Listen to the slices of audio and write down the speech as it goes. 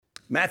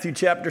Matthew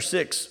chapter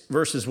 6,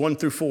 verses 1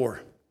 through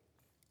 4.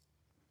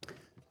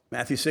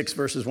 Matthew 6,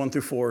 verses 1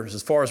 through 4 is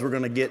as far as we're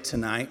going to get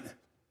tonight.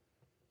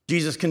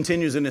 Jesus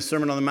continues in his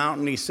Sermon on the Mount,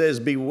 and he says,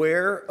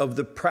 beware of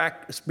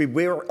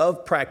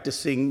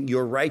practicing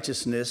your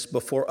righteousness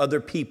before other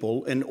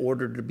people in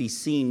order to be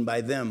seen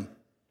by them.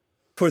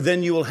 For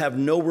then you will have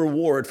no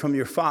reward from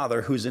your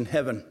Father who's in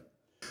heaven.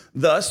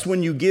 Thus,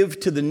 when you give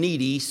to the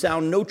needy,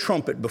 sound no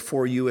trumpet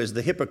before you as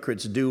the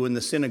hypocrites do in the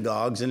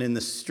synagogues and in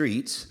the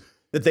streets,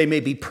 that they may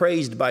be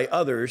praised by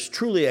others.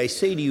 Truly, I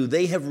say to you,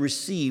 they have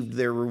received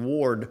their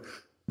reward.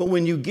 But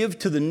when you give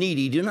to the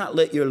needy, do not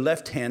let your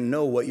left hand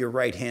know what your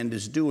right hand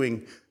is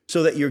doing,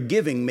 so that your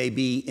giving may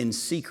be in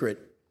secret.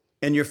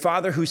 And your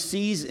Father who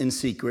sees in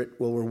secret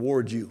will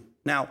reward you.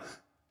 Now,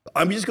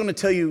 I'm just going to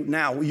tell you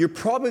now, you're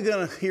probably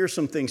going to hear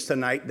some things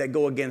tonight that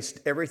go against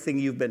everything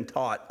you've been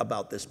taught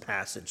about this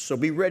passage. So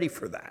be ready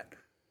for that.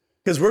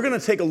 Because we're going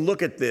to take a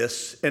look at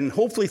this, and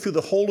hopefully through the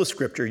whole of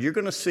Scripture, you're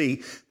going to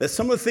see that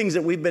some of the things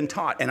that we've been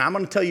taught, and I'm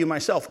going to tell you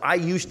myself, I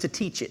used to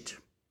teach it.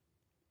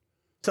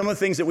 Some of the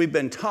things that we've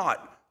been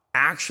taught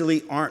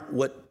actually aren't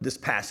what this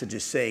passage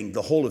is saying.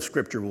 The whole of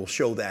Scripture will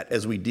show that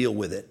as we deal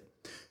with it.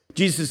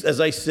 Jesus, as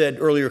I said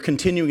earlier,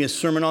 continuing his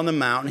Sermon on the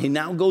Mount, he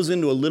now goes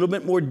into a little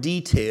bit more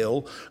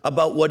detail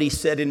about what he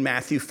said in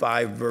Matthew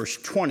 5, verse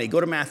 20. Go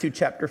to Matthew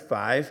chapter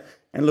 5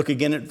 and look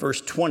again at verse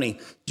 20.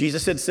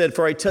 Jesus had said,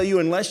 for I tell you,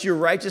 unless your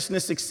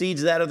righteousness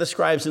exceeds that of the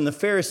scribes and the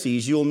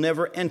Pharisees, you will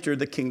never enter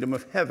the kingdom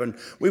of heaven.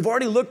 We've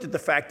already looked at the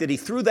fact that he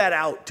threw that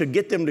out to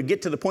get them to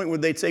get to the point where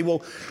they'd say,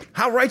 well,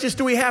 how righteous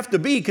do we have to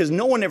be? Because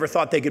no one ever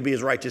thought they could be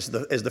as righteous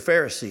as the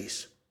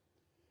Pharisees.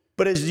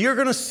 But as you're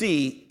going to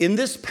see in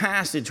this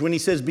passage, when he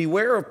says,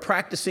 beware of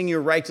practicing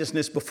your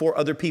righteousness before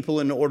other people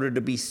in order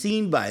to be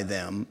seen by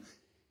them,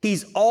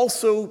 he's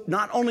also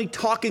not only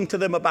talking to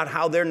them about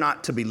how they're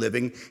not to be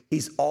living,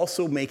 he's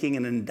also making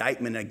an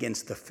indictment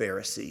against the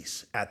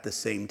Pharisees at the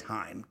same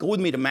time. Go with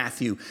me to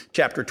Matthew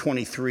chapter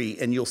 23,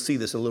 and you'll see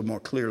this a little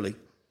more clearly.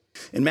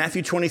 In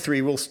Matthew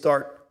 23, we'll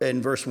start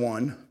in verse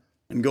 1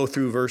 and go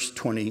through verse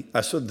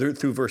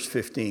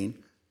 15.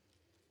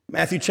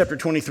 Matthew chapter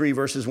 23,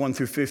 verses 1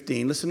 through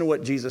 15. Listen to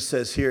what Jesus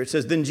says here. It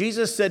says, then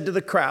Jesus said to the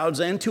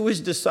crowds and to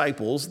his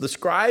disciples, the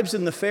scribes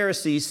and the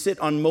Pharisees sit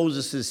on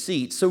Moses'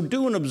 seat. So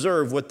do and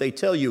observe what they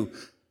tell you,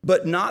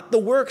 but not the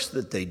works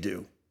that they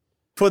do.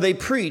 For they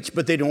preach,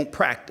 but they don't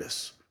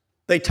practice.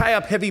 They tie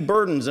up heavy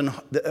burdens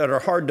that are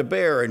hard to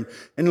bear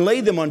and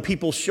lay them on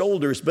people's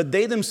shoulders, but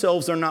they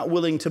themselves are not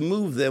willing to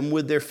move them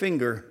with their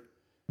finger.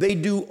 They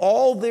do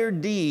all their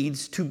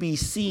deeds to be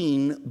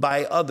seen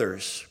by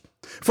others.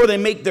 For they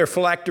make their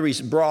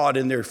phylacteries broad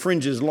and their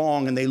fringes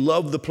long, and they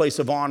love the place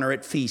of honor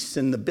at feasts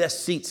and the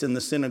best seats in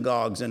the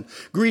synagogues and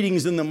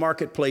greetings in the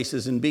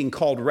marketplaces and being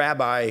called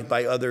rabbi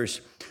by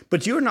others.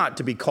 But you're not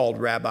to be called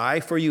rabbi,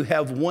 for you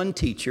have one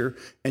teacher,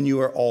 and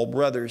you are all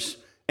brothers.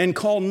 And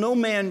call no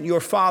man your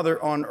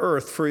father on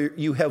earth, for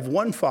you have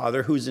one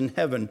Father who's in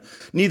heaven.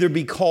 Neither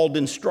be called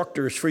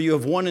instructors, for you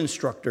have one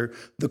instructor,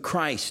 the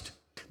Christ.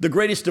 The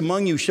greatest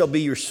among you shall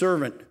be your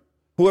servant.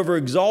 Whoever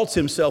exalts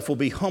himself will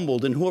be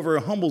humbled, and whoever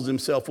humbles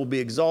himself will be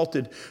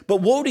exalted.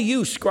 But woe to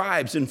you,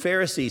 scribes and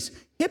Pharisees,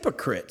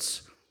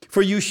 hypocrites!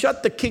 For you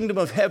shut the kingdom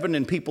of heaven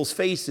in people's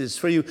faces,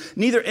 for you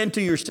neither enter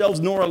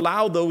yourselves nor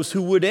allow those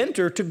who would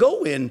enter to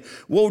go in.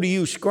 Woe to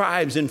you,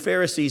 scribes and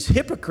Pharisees,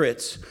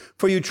 hypocrites!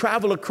 For you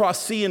travel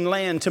across sea and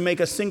land to make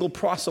a single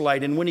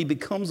proselyte, and when he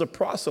becomes a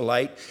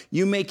proselyte,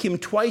 you make him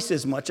twice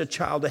as much a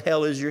child of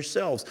hell as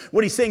yourselves.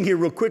 What he's saying here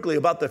real quickly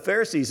about the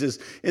Pharisees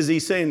is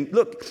he's saying,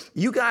 look,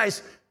 you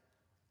guys,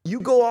 you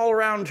go all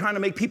around trying to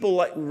make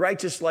people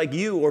righteous like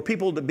you, or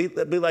people to be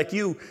like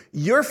you.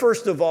 You're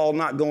first of all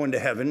not going to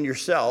heaven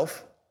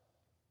yourself.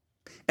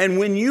 And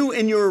when you,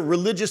 in your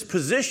religious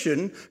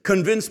position,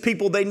 convince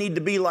people they need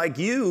to be like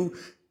you,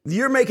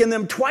 you're making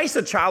them twice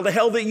a child of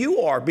hell that you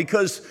are.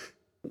 Because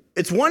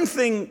it's one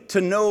thing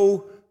to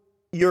know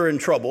you're in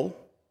trouble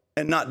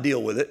and not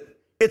deal with it.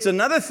 It's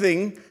another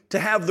thing to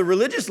have the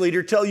religious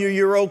leader tell you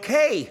you're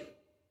okay.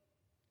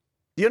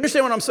 Do you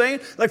understand what I'm saying?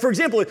 Like, for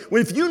example,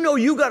 if you know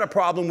you got a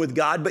problem with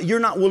God, but you're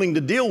not willing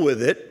to deal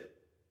with it,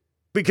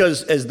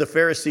 because as the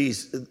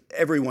Pharisees,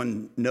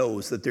 everyone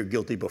knows that they're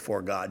guilty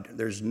before God.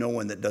 There's no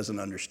one that doesn't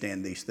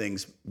understand these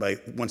things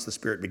once the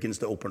Spirit begins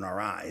to open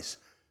our eyes.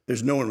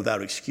 There's no one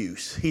without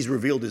excuse. He's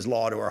revealed his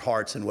law to our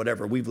hearts and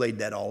whatever. We've laid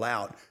that all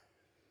out.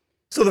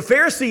 So the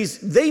Pharisees,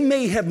 they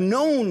may have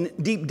known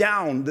deep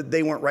down that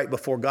they weren't right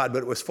before God,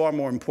 but it was far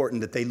more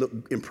important that they look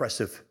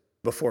impressive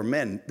before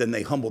men than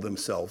they humble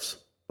themselves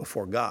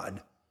before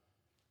God.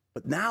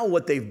 But now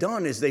what they've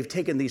done is they've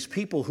taken these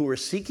people who are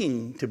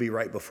seeking to be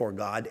right before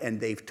God, and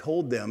they've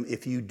told them,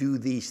 if you do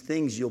these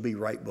things, you'll be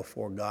right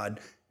before God.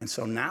 And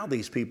so now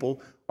these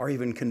people are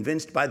even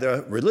convinced by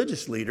the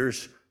religious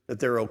leaders that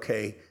they're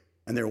okay,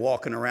 and they're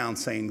walking around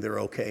saying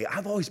they're okay.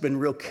 I've always been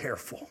real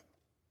careful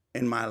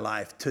in my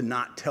life to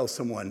not tell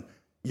someone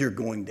you're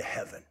going to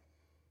heaven.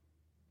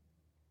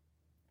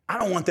 I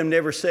don't want them to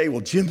ever say,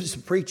 well, Jim's a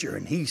preacher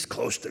and he's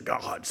close to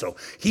God, so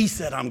he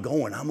said I'm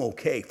going, I'm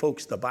okay.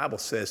 Folks, the Bible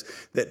says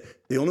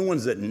that the only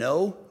ones that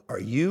know are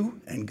you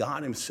and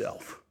God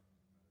himself.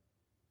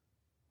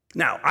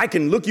 Now, I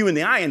can look you in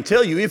the eye and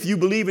tell you, if you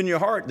believe in your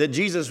heart that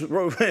Jesus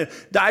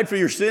died for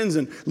your sins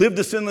and lived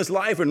a sinless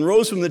life and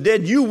rose from the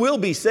dead, you will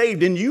be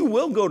saved and you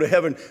will go to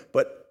heaven.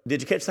 But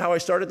did you catch how I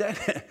started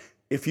that?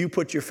 If you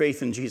put your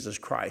faith in Jesus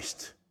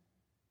Christ,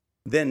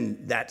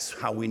 then that's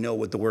how we know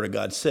what the Word of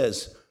God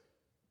says.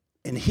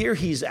 And here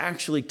he's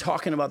actually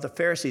talking about the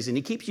Pharisees, and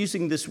he keeps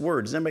using this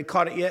word. Has anybody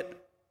caught it yet?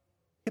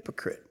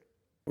 Hypocrite.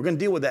 We're going to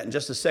deal with that in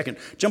just a second.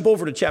 Jump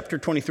over to chapter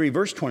 23,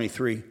 verse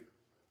 23.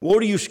 Woe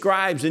to you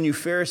scribes and you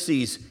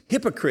Pharisees,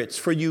 hypocrites,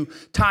 for you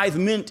tithe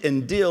mint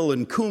and dill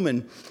and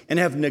cumin, and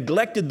have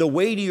neglected the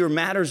weightier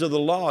matters of the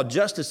law,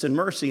 justice and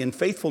mercy and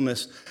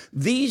faithfulness.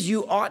 These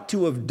you ought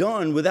to have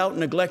done without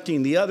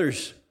neglecting the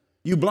others.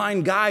 You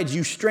blind guides,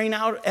 you strain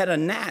out at a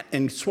gnat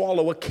and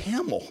swallow a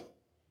camel.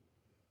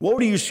 Woe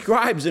to you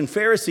scribes and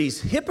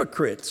Pharisees,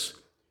 hypocrites,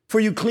 for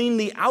you clean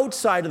the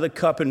outside of the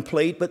cup and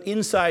plate, but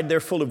inside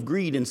they're full of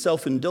greed and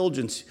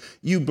self-indulgence.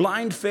 You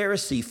blind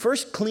Pharisee,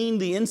 first clean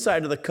the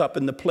inside of the cup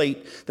and the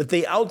plate, that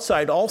the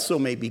outside also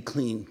may be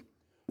clean.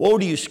 Woe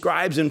to you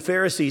scribes and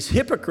Pharisees,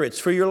 hypocrites,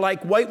 for you're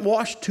like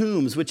whitewashed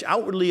tombs, which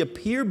outwardly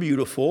appear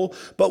beautiful,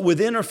 but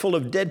within are full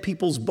of dead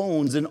people's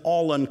bones and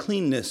all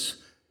uncleanness.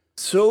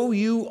 So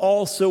you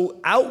also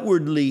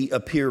outwardly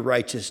appear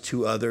righteous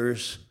to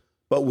others,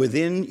 but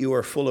within you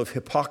are full of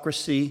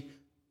hypocrisy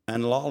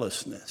and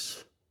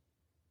lawlessness.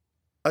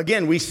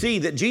 Again, we see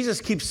that Jesus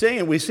keeps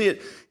saying, we see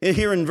it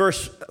here in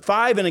verse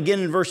 5 and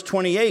again in verse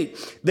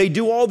 28. They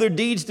do all their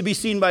deeds to be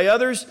seen by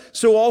others,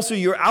 so also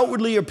you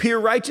outwardly appear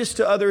righteous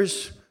to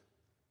others.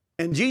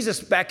 And Jesus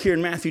back here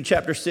in Matthew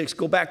chapter 6,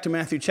 go back to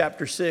Matthew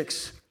chapter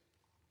 6.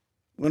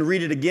 I'm going to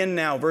read it again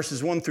now,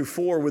 verses 1 through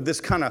 4, with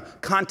this kind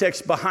of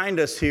context behind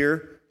us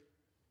here.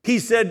 He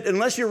said,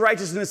 unless your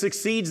righteousness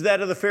exceeds that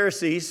of the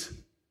Pharisees,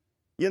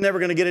 you're never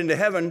going to get into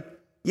heaven.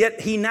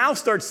 Yet he now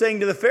starts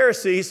saying to the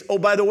Pharisees, oh,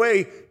 by the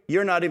way,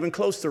 you're not even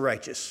close to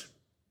righteous.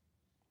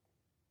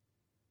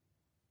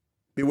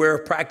 Beware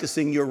of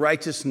practicing your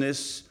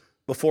righteousness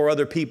before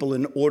other people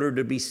in order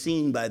to be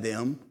seen by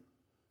them.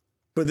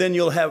 For then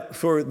you'll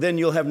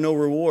have no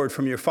reward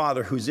from your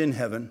Father who's in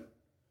heaven.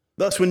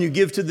 Thus, when you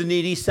give to the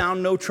needy,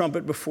 sound no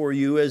trumpet before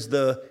you, as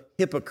the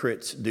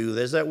hypocrites do.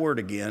 There's that word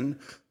again.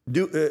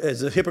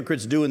 As the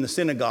hypocrites do in the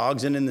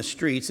synagogues and in the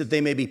streets, that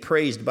they may be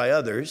praised by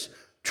others.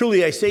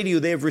 Truly, I say to you,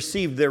 they have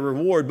received their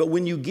reward. But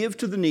when you give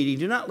to the needy,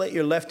 do not let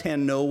your left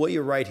hand know what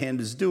your right hand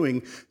is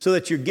doing, so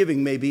that your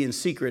giving may be in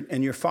secret,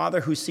 and your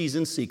Father who sees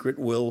in secret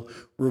will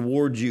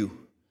reward you.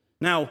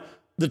 Now,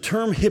 the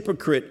term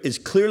hypocrite is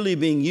clearly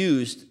being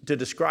used to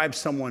describe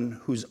someone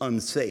who's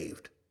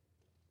unsaved.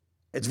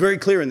 It's very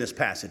clear in this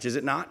passage, is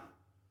it not?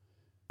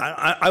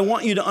 I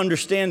want you to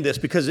understand this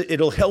because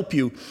it'll help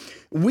you.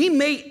 We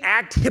may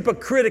act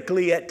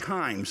hypocritically at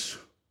times.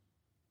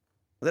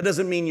 That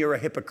doesn't mean you're a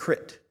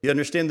hypocrite. You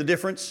understand the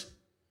difference?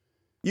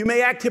 You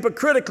may act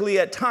hypocritically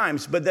at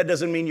times, but that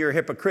doesn't mean you're a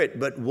hypocrite.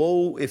 But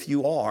woe if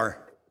you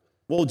are.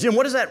 Well, Jim,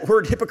 what does that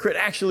word hypocrite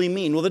actually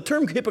mean? Well, the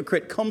term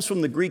hypocrite comes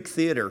from the Greek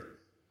theater.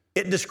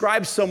 It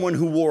describes someone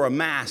who wore a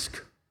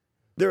mask.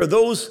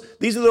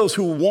 These are those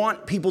who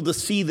want people to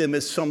see them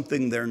as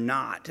something they're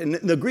not. And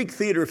the Greek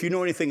theater, if you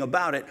know anything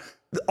about it,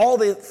 all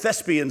the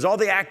thespians, all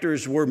the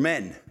actors were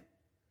men.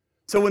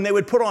 So when they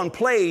would put on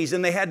plays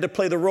and they had to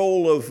play the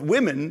role of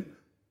women,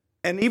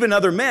 and even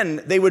other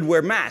men, they would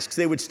wear masks.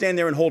 They would stand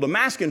there and hold a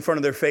mask in front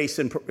of their face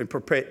and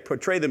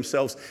portray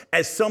themselves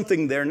as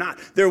something they're not.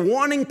 They're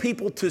wanting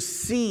people to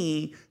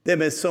see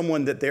them as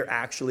someone that they're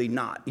actually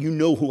not. You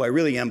know who I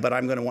really am, but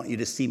I'm going to want you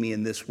to see me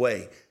in this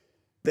way.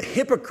 The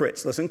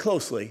hypocrites, listen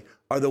closely,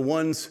 are the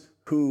ones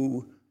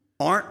who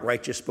aren't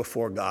righteous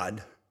before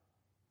God,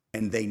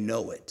 and they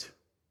know it.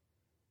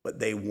 But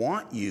they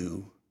want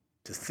you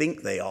to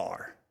think they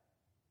are,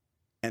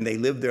 and they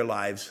live their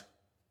lives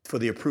for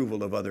the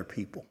approval of other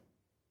people.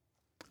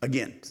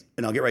 Again,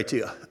 and I'll get right to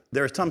you,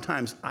 there are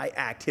sometimes I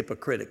act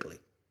hypocritically,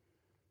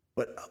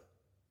 but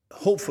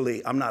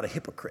hopefully I'm not a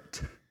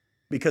hypocrite,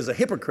 because a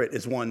hypocrite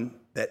is one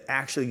that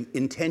actually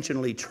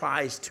intentionally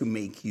tries to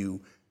make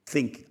you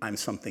think I'm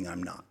something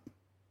I'm not.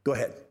 Go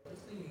ahead.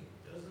 Doesn't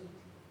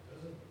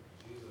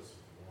Jesus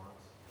want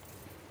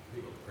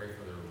people to pray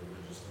for their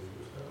religious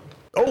leaders,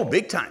 though? Oh,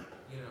 big time.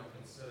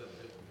 Instead of,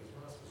 because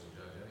we're not supposed to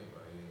judge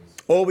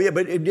anybody. Oh, yeah,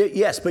 but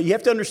yes, but you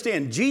have to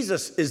understand,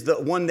 Jesus is the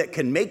one that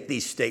can make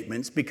these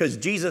statements because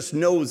Jesus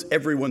knows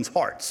everyone's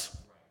hearts.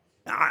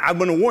 I'm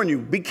going to warn you,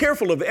 be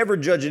careful of ever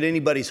judging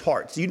anybody's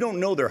hearts. You don't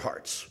know their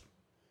hearts.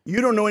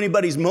 You don't know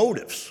anybody's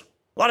motives.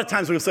 A lot of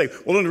times we'll say,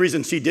 well, the only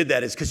reason she did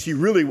that is because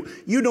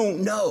you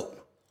don't know.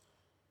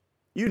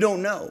 You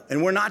don't know.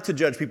 And we're not to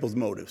judge people's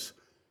motives.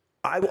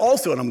 I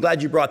also, and I'm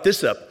glad you brought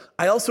this up,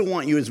 I also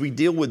want you, as we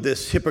deal with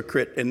this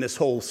hypocrite in this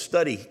whole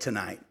study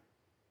tonight,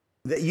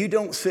 that you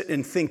don't sit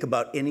and think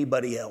about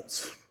anybody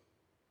else.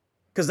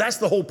 Because that's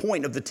the whole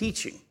point of the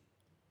teaching,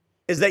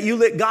 is that you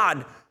let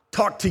God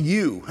talk to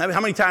you. How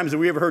many times have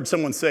we ever heard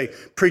someone say,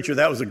 preacher,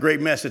 that was a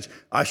great message.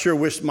 I sure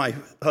wish my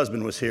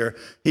husband was here.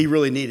 He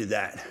really needed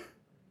that.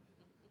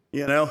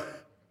 You know?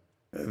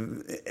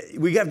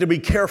 We have to be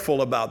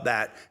careful about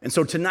that. And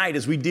so tonight,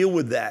 as we deal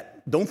with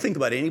that, don't think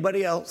about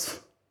anybody else.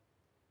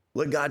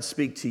 Let God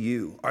speak to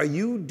you. Are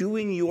you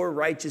doing your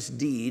righteous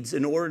deeds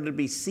in order to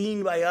be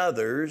seen by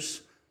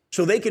others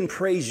so they can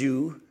praise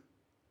you?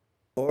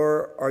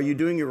 Or are you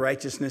doing your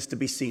righteousness to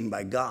be seen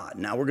by God?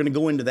 Now, we're going to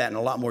go into that in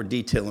a lot more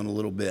detail in a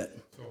little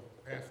bit. So,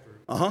 Pastor,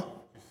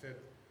 you said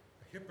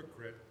a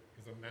hypocrite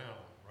is a noun,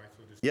 right?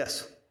 So just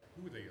yes.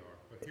 Who they are.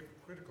 But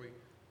hypocritically,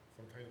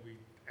 sometimes we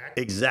act.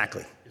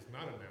 Exactly. It's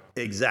not a noun.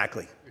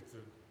 Exactly. It's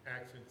an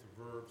action, it's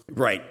a verb.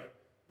 Right.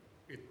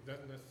 It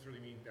doesn't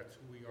necessarily mean that's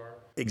who we are.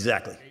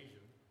 Exactly.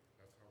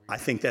 I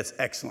think that's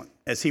excellent.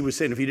 As he was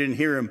saying, if you didn't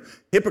hear him,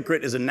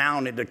 hypocrite is a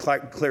noun. It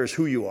declares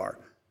who you are.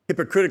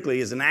 Hypocritically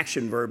is an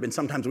action verb, and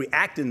sometimes we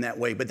act in that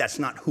way, but that's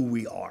not who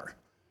we are.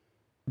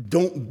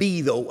 Don't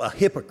be, though, a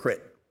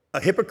hypocrite.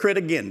 A hypocrite,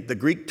 again, the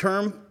Greek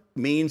term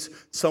means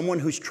someone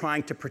who's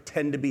trying to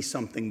pretend to be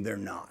something they're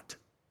not.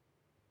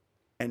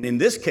 And in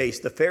this case,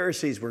 the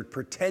Pharisees were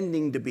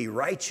pretending to be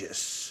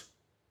righteous,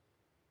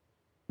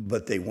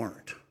 but they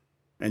weren't.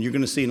 And you're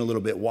going to see in a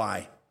little bit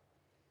why.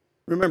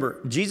 Remember,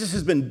 Jesus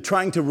has been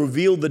trying to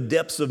reveal the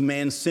depths of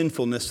man's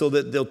sinfulness so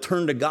that they'll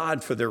turn to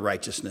God for their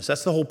righteousness.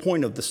 That's the whole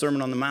point of the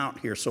Sermon on the Mount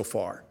here so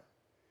far.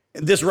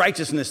 This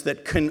righteousness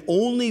that can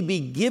only be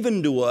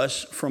given to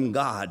us from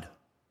God.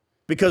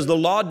 Because the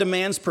law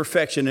demands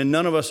perfection and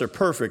none of us are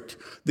perfect.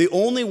 The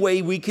only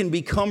way we can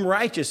become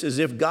righteous is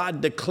if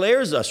God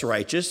declares us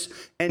righteous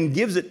and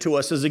gives it to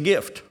us as a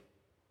gift.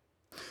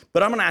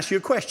 But I'm going to ask you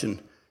a question.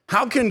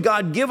 How can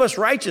God give us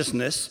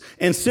righteousness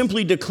and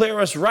simply declare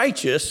us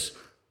righteous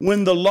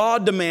when the law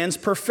demands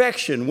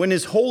perfection, when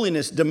his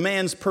holiness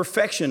demands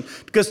perfection?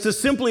 Because to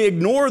simply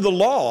ignore the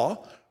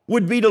law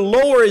would be to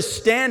lower his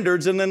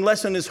standards and then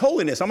lessen his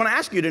holiness. I'm going to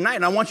ask you tonight,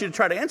 and I want you to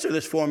try to answer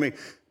this for me.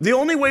 The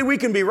only way we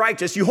can be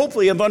righteous, you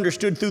hopefully have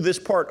understood through this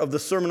part of the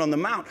Sermon on the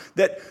Mount,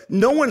 that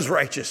no one's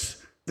righteous.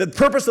 The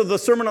purpose of the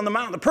Sermon on the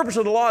Mount, the purpose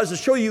of the law is to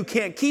show you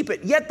can't keep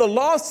it. Yet the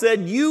law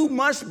said you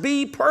must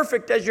be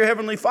perfect as your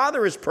heavenly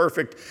Father is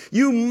perfect.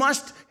 You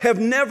must have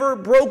never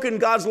broken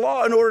God's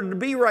law in order to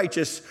be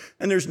righteous.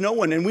 And there's no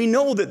one. And we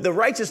know that the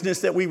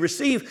righteousness that we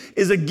receive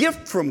is a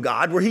gift from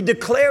God where he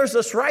declares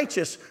us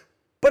righteous.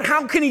 But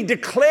how can he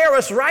declare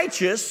us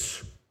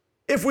righteous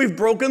if we've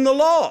broken the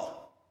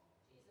law?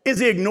 Is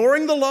he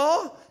ignoring the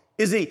law?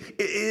 Is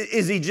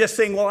he just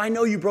saying, well, I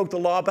know you broke the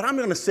law, but I'm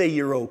going to say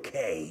you're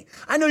okay.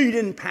 I know you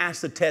didn't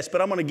pass the test,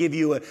 but I'm going to give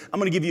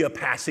you a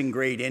passing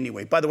grade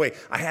anyway. By the way,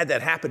 I had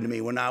that happen to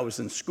me when I was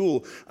in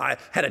school. I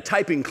had a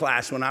typing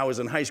class when I was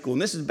in high school,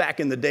 and this is back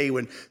in the day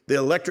when the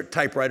electric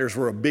typewriters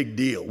were a big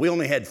deal. We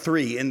only had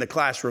 3 in the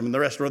classroom, and the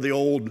rest were the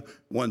old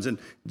ones. And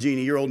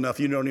Jeannie, you're old enough.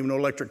 You don't even know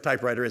what electric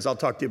typewriter is. I'll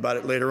talk to you about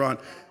it later on.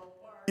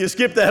 You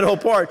skipped that whole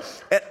part.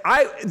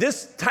 And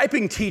this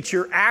typing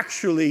teacher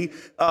actually...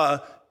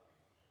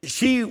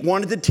 she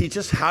wanted to teach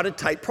us how to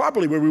type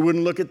properly where we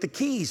wouldn't look at the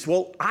keys.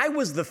 Well, I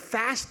was the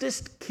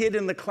fastest kid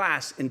in the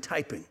class in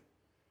typing.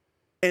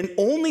 And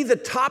only the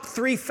top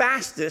 3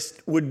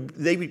 fastest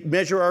they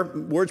measure our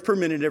words per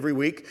minute every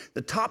week.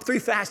 The top 3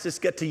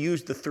 fastest get to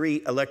use the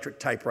 3 electric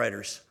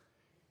typewriters.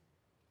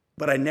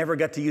 But I never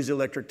got to use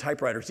electric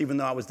typewriters, even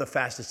though I was the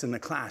fastest in the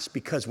class,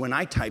 because when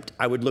I typed,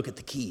 I would look at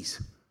the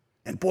keys.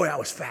 And boy, I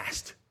was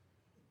fast.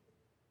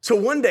 So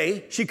one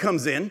day she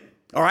comes in,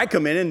 or I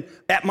come in, and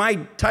at my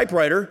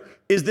typewriter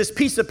is this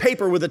piece of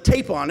paper with a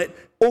tape on it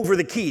over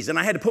the keys. And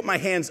I had to put my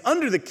hands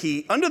under the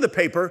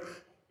paper,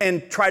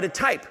 and try to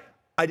type.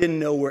 I didn't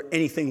know where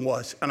anything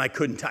was, and I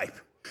couldn't type.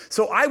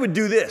 So I would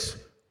do this,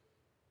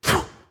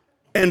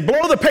 and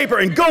blow the paper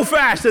and go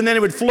fast, and then it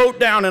would float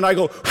down, and I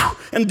go,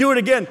 and do it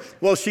again.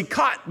 Well, she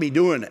caught me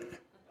doing it.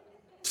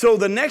 So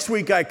the next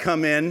week I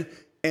come in,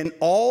 and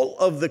all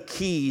of the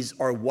keys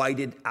are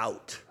whited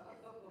out.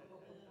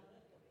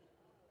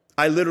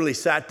 I literally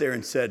sat there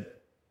and said,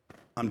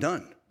 I'm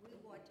done.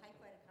 We wore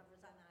typewriter covers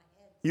on our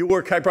heads. You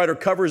wore typewriter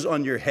covers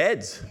on your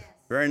heads? Yes.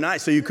 Very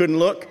nice. So you couldn't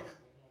look?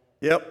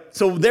 Yep.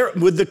 So there,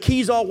 with the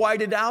keys all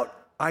whited out,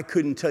 I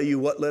couldn't tell you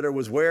what letter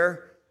was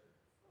where,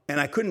 and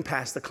I couldn't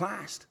pass the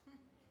class.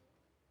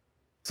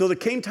 So there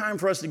came time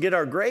for us to get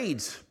our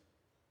grades,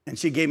 and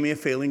she gave me a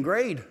failing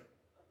grade.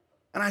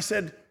 And I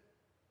said,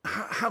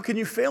 how can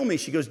you fail me?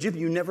 She goes, Jim,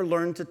 you never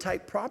learned to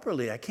type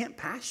properly. I can't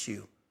pass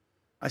you.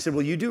 I said,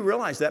 well, you do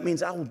realize that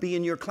means I will be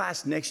in your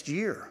class next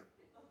year.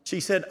 She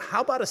said,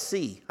 how about a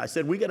C? I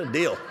said, we got a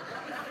deal.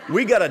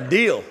 We got a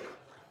deal.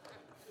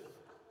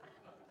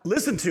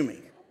 Listen to me.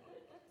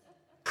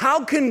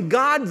 How can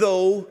God,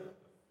 though,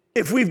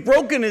 if we've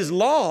broken his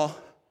law,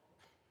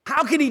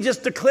 how can he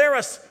just declare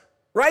us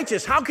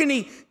righteous? How can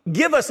he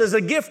give us as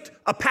a gift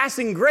a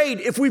passing grade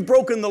if we've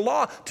broken the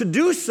law? To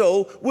do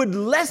so would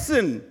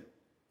lessen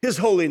his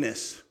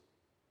holiness.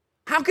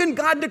 How can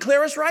God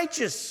declare us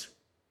righteous?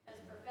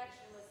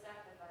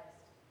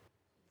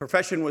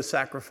 Perfection was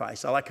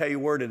sacrifice. I like how you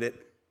worded it.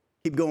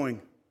 Keep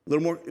going. A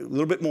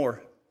little bit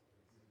more.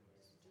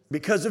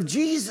 Because of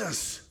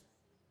Jesus.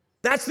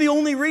 That's the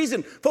only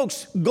reason.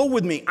 Folks, go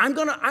with me. I'm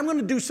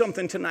gonna do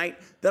something tonight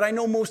that I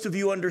know most of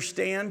you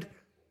understand,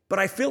 but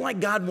I feel like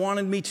God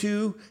wanted me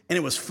to, and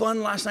it was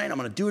fun last night. I'm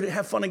going to do it,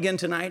 have fun again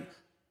tonight.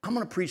 I'm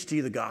going to preach to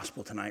you the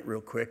gospel tonight real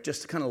quick,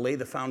 just to kind of lay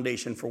the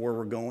foundation for where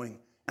we're going.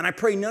 And I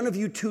pray none of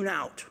you tune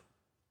out.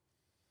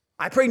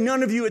 I pray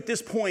none of you at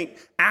this point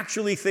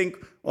actually think,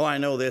 well, I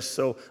know this,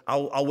 so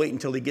I'll wait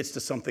until he gets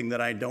to something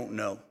that I don't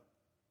know.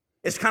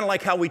 It's kind of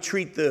like how we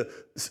treat the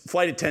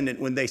flight attendant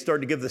when they start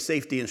to give the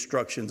safety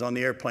instructions on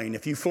the airplane.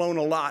 If you've flown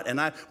a lot,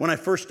 and when I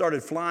first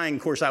started flying,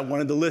 of course, I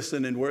wanted to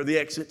listen and where are the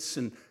exits.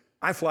 And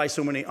I fly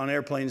so many on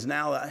airplanes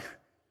now that as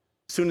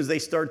soon as they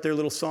start their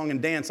little song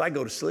and dance, I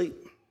go to sleep.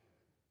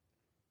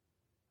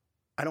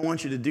 I don't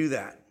want you to do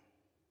that.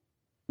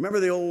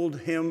 Remember the old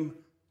hymn,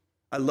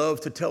 I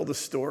love to tell the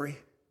story?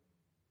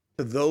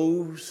 To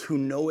those who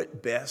know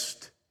it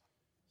best,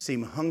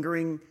 seem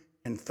hungering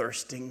and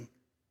thirsting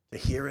to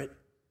hear it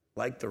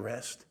like the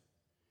rest.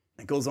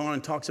 It goes on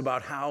and talks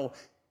about how it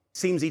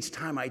seems each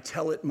time I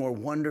tell it more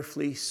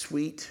wonderfully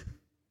sweet.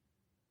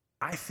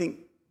 I think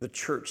the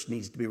church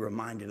needs to be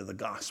reminded of the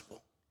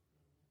gospel.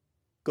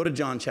 Go to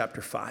John chapter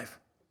 5.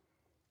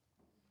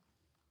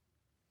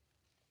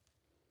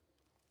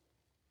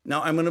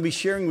 Now, I'm going to be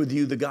sharing with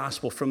you the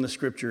gospel from the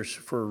scriptures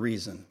for a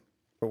reason,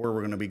 for where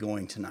we're going to be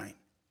going tonight.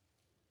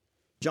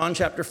 John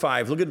chapter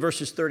 5, look at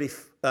verses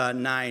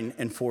 39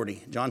 and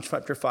 40. John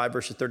chapter 5,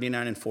 verses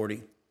 39 and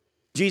 40.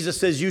 Jesus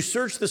says, you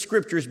search the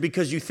scriptures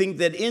because you think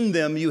that in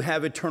them you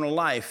have eternal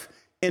life,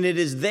 and it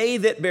is they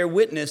that bear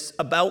witness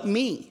about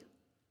me.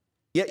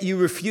 Yet you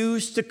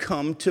refuse to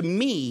come to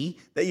me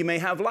that you may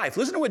have life.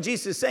 Listen to what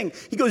Jesus is saying.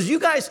 He goes, you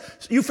guys,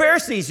 you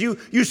Pharisees,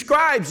 you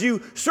scribes, you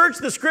search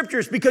the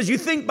scriptures because you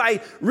think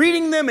by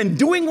reading them and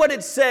doing what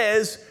it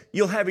says,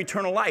 you'll have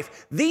eternal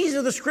life. These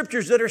are the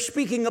scriptures that are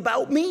speaking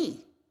about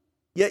me.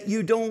 Yet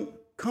you don't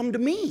come to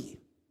me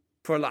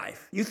for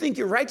life. You think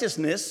your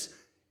righteousness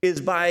is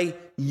by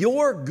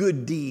your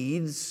good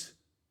deeds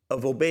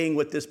of obeying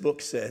what this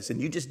book says, and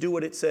you just do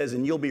what it says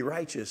and you'll be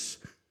righteous.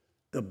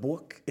 The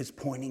book is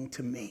pointing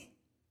to me.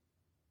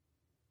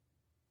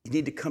 You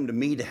need to come to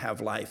me to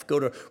have life. Go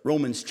to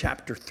Romans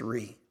chapter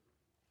 3.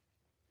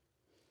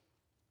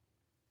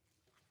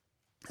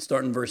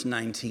 Start in verse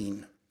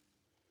 19.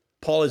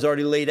 Paul has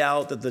already laid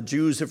out that the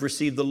Jews have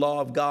received the law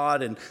of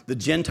God, and the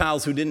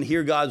Gentiles who didn't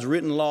hear God's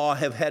written law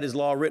have had his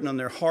law written on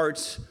their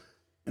hearts.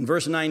 In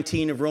verse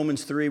 19 of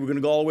Romans 3, we're going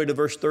to go all the way to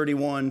verse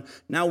 31.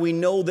 Now we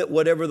know that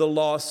whatever the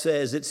law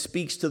says, it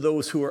speaks to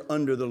those who are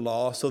under the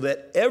law, so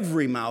that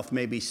every mouth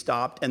may be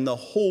stopped and the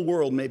whole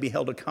world may be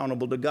held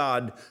accountable to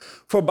God.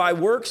 For by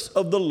works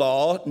of the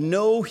law,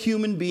 no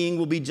human being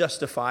will be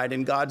justified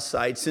in God's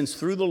sight, since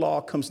through the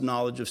law comes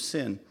knowledge of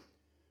sin.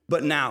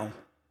 But now,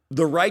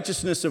 the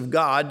righteousness of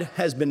God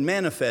has been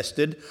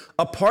manifested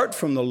apart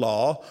from the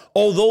law,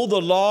 although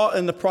the law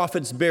and the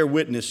prophets bear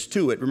witness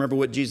to it. Remember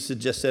what Jesus had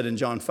just said in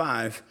John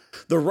 5.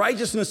 The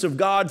righteousness of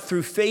God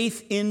through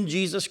faith in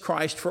Jesus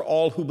Christ for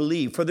all who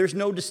believe. For there's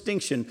no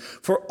distinction,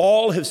 for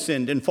all have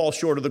sinned and fall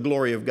short of the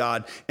glory of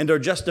God and are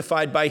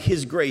justified by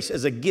his grace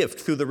as a gift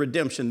through the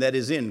redemption that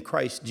is in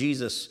Christ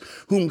Jesus,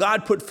 whom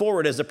God put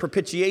forward as a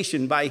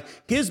propitiation by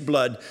his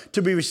blood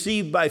to be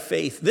received by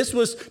faith. This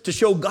was to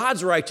show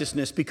God's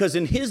righteousness, because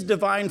in his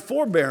divine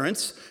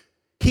forbearance,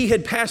 he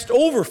had passed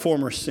over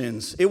former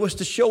sins. It was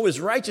to show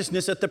his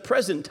righteousness at the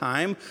present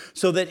time,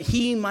 so that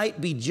he might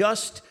be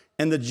just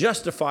and the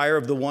justifier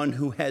of the one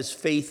who has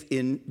faith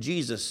in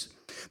Jesus.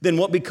 Then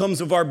what becomes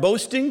of our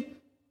boasting?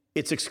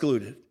 It's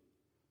excluded.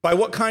 By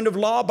what kind of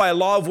law? By a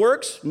law of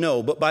works?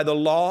 No, but by the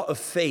law of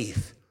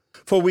faith.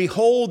 For we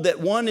hold that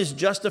one is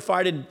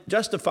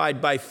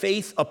justified by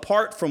faith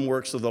apart from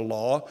works of the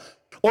law.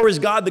 Or is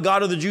God the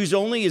God of the Jews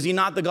only? Is he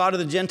not the God of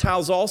the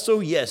Gentiles also?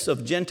 Yes,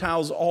 of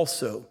Gentiles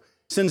also.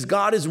 Since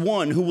God is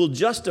one who will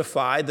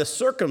justify the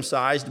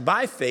circumcised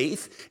by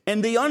faith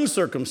and the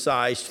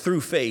uncircumcised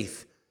through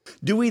faith.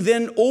 Do we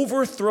then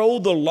overthrow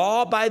the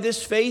law by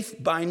this faith?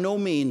 By no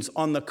means.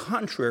 On the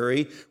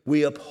contrary,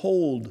 we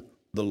uphold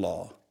the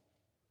law.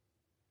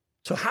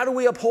 So how do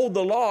we uphold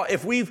the law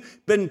if we've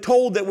been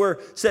told that we're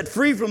set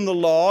free from the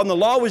law, and the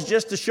law was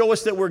just to show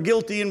us that we're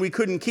guilty and we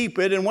couldn't keep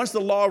it, and once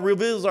the law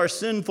reveals our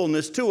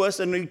sinfulness to us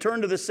and we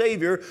turn to the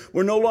Savior,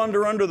 we're no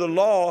longer under the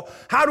law?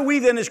 How do we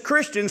then as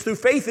Christians, through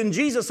faith in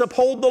Jesus,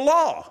 uphold the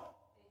law?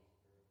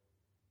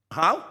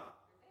 How?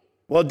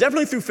 Well,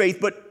 definitely through faith,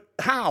 but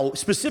how?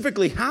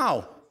 Specifically,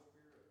 how?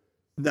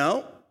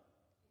 No.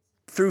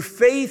 Through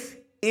faith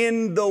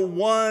in the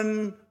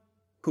one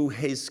who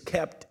has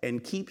kept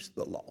and keeps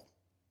the law.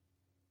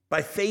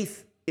 By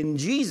faith in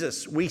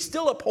Jesus, we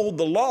still uphold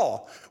the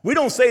law. We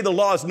don't say the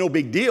law is no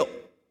big deal.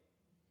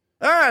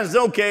 It's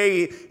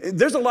okay.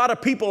 There's a lot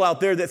of people out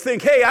there that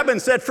think, hey, I've been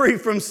set free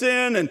from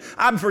sin and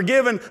I'm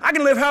forgiven. I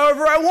can live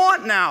however I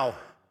want now.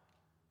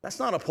 That's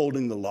not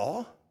upholding the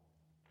law.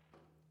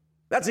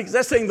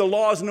 That's saying the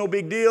law is no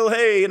big deal.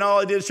 Hey, all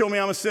it did is show me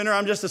I'm a sinner.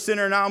 I'm just a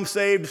sinner. Now I'm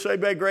saved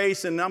by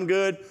grace, and I'm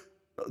good.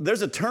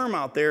 There's a term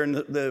out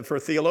there for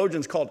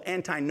theologians called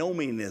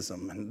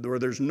antinomianism, where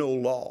there's no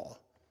law.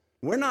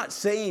 We're not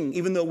saying,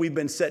 even though we've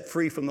been set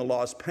free from the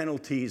law's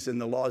penalties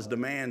and the law's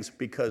demands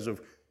because of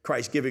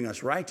Christ giving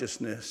us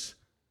righteousness,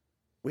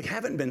 We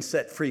haven't been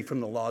set free from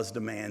the law's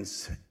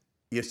demands.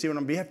 You see what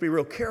I'm saying? We have to be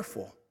real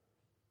careful.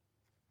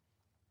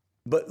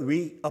 But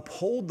we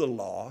uphold the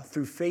law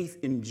through faith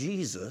in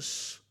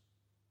Jesus,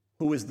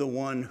 who is the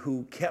one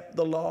who kept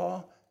the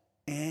law,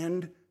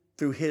 and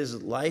through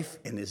his life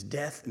and his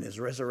death and his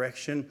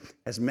resurrection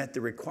has met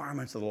the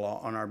requirements of the law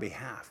on our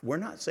behalf. We're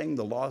not saying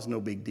the law is no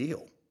big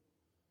deal.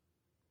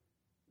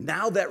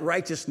 Now that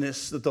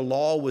righteousness that the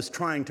law was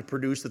trying to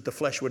produce, that the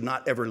flesh would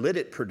not ever let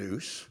it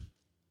produce,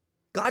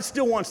 God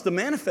still wants to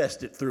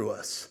manifest it through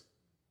us.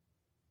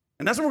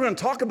 And that's what we're going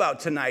to talk about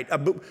tonight.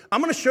 I'm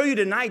going to show you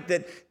tonight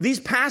that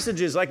these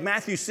passages, like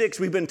Matthew 6,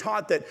 we've been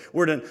taught that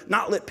we're to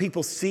not let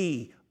people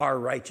see our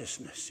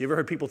righteousness. You ever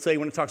heard people say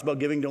when it talks about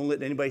giving, don't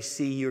let anybody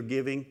see your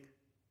giving?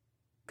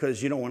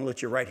 Because you don't want to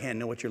let your right hand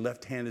know what your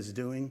left hand is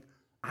doing.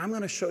 I'm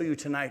going to show you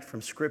tonight from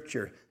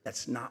Scripture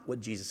that's not what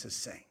Jesus is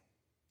saying.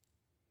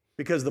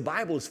 Because the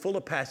Bible is full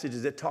of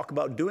passages that talk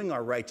about doing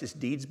our righteous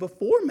deeds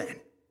before men.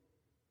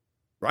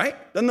 Right?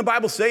 Doesn't the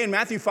Bible say in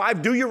Matthew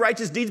 5, do your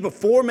righteous deeds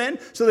before men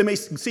so they may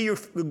see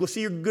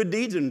your good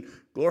deeds and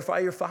glorify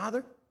your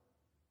Father?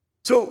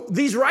 So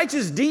these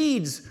righteous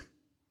deeds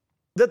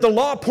that the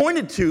law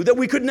pointed to that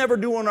we could never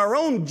do on our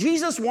own,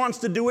 Jesus wants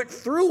to do it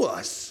through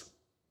us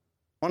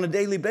on a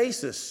daily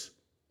basis.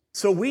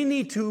 So we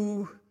need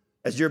to,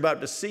 as you're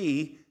about to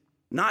see,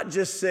 not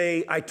just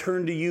say, I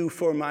turn to you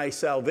for my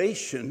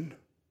salvation,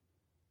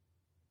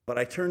 but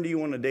I turn to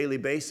you on a daily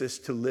basis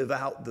to live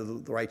out the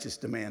righteous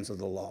demands of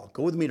the law.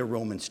 Go with me to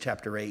Romans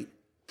chapter 8.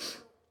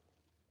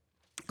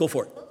 Go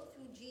for it. Look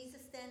through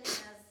Jesus then as,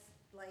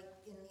 like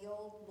in the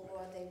old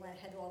law,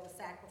 had all the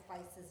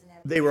sacrifices and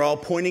everything. They were all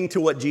pointing to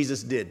what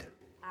Jesus did.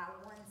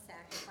 One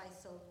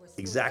sacrifice, so we're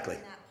still Exactly.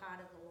 in that part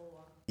of the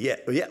law. Yeah.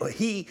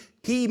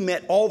 He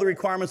met all the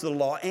requirements of the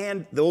law,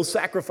 and those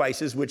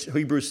sacrifices, which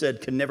Hebrews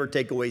said can never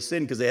take away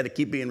sin because they had to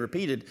keep being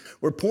repeated,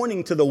 were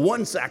pointing to the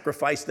one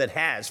sacrifice that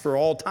has for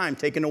all time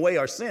taken away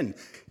our sin.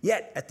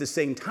 Yet, at the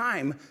same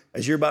time,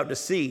 as you're about to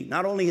see,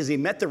 not only has he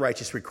met the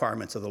righteous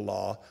requirements of the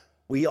law,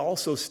 we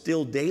also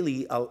still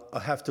daily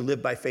have to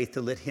live by faith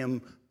to let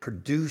him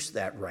produce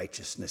that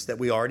righteousness that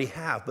we already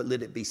have, but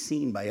let it be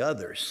seen by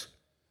others.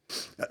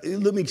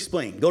 Let me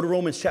explain. Go to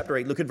Romans chapter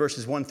 8. Look at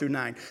verses 1 through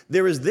 9.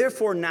 There is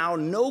therefore now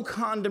no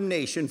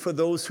condemnation for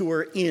those who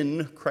are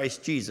in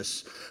Christ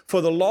Jesus.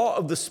 For the law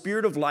of the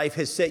Spirit of life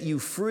has set you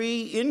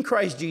free in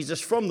Christ Jesus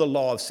from the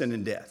law of sin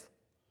and death.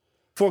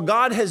 For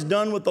God has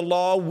done what the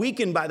law,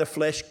 weakened by the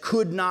flesh,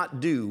 could not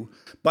do.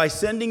 By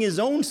sending his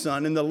own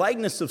Son in the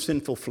likeness of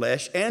sinful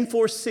flesh, and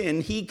for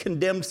sin, he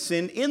condemned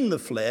sin in the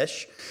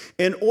flesh,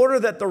 in order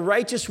that the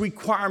righteous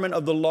requirement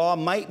of the law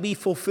might be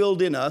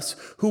fulfilled in us,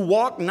 who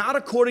walk not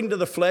according to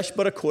the flesh,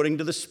 but according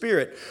to the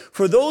Spirit.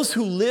 For those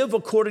who live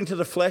according to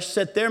the flesh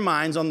set their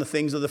minds on the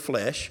things of the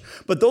flesh,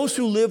 but those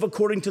who live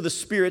according to the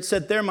Spirit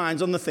set their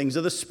minds on the things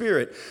of the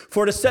Spirit.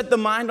 For to set the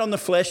mind on the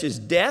flesh is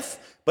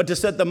death, but to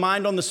set the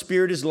mind on the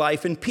Spirit is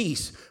life and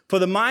peace. For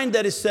the mind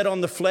that is set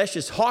on the flesh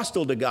is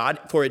hostile to God,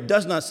 for it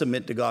does not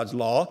submit to God's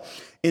law.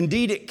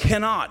 Indeed, it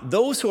cannot.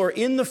 Those who are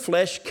in the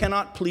flesh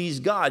cannot please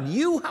God.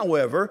 You,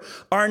 however,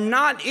 are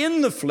not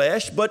in the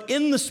flesh, but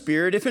in the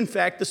Spirit, if in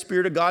fact the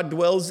Spirit of God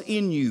dwells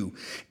in you.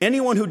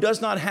 Anyone who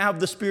does not have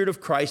the Spirit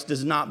of Christ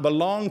does not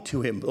belong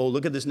to him. Oh,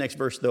 look at this next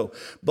verse, though.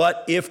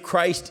 But if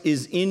Christ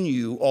is in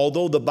you,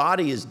 although the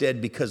body is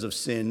dead because of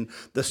sin,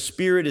 the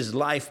Spirit is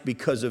life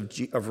because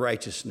of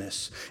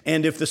righteousness.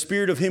 And if the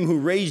Spirit of him who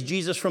raised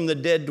Jesus from the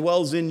dead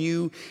dwells in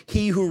you,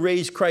 he who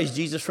raised Christ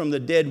Jesus from the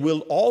dead will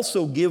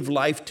also give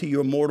life to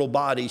your mortal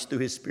bodies through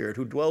his Spirit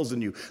who dwells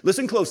in you.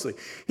 Listen closely.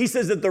 He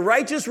says that the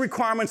righteous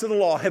requirements of the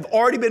law have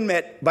already been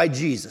met by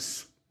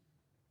Jesus.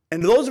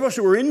 And those of us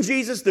who are in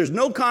Jesus, there's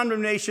no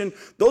condemnation.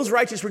 Those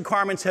righteous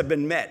requirements have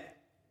been met.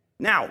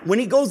 Now, when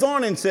he goes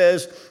on and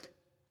says,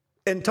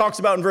 and talks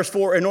about in verse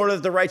 4, in order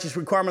that the righteous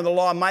requirement of the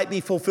law might be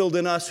fulfilled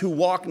in us who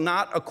walk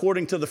not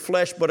according to the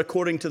flesh, but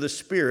according to the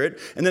Spirit.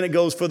 And then it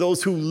goes, for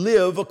those who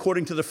live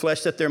according to the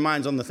flesh set their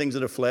minds on the things of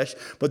the flesh,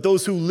 but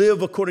those who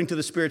live according to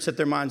the Spirit set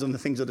their minds on the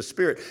things of the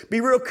Spirit. Be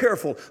real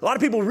careful. A lot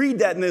of people read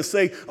that and they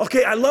say,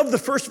 okay, I love the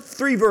first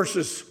 3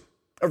 verses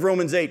of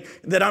Romans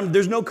 8, that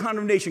there's no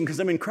condemnation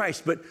because I'm in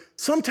Christ. But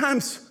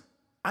sometimes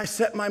I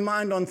set my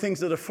mind on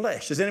things of the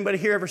flesh. Has anybody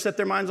here ever set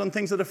their minds on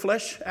things of the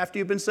flesh after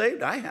you've been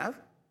saved? I have.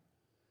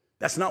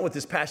 That's not what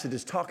this passage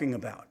is talking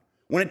about.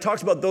 When it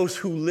talks about those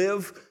who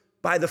live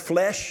by the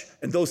flesh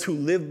and those who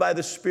live by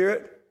the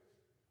Spirit,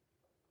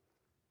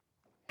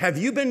 have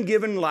you been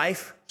given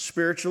life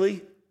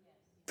spiritually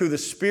through the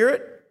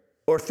Spirit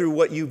or through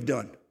what you've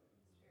done?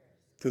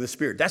 Through the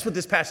Spirit. That's what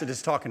this passage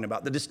is talking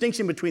about, the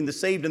distinction between the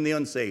saved and the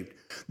unsaved.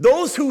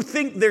 Those who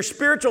think their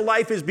spiritual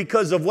life is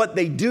because of what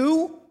they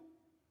do,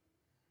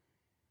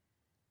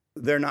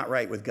 they're not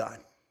right with God.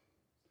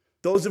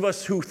 Those of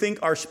us who think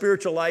our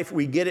spiritual life,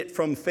 we get it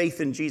from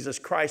faith in Jesus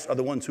Christ, are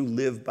the ones who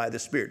live by the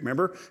Spirit.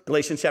 Remember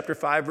Galatians chapter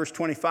 5, verse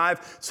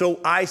 25?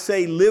 So I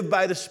say live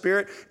by the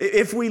Spirit.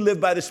 If we live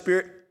by the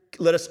Spirit,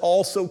 let us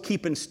also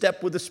keep in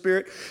step with the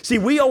Spirit. See,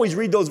 we always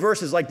read those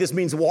verses like this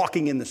means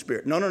walking in the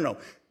Spirit. No.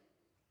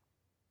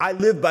 I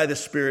live by the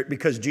Spirit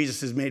because Jesus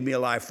has made me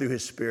alive through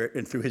his Spirit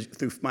and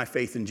through my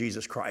faith in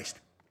Jesus Christ.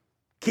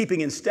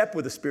 Keeping in step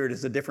with the Spirit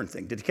is a different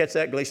thing. Did you catch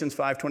that? Galatians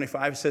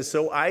 5:25 says,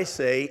 so I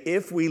say,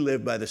 if we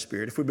live by the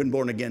Spirit, if we've been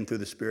born again through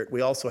the Spirit,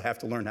 we also have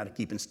to learn how to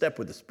keep in step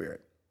with the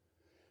Spirit.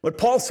 What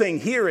Paul's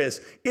saying here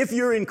is, if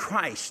you're in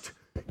Christ,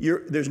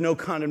 there's no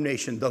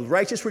condemnation. The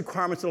righteous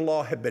requirements of the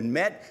law have been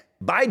met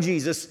by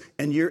Jesus,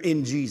 and you're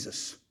in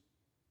Jesus.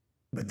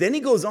 But then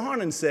he goes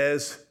on and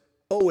says,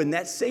 oh, and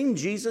that same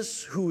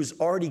Jesus who's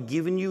already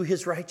given you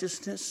his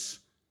righteousness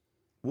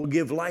will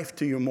give life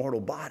to your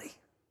mortal body.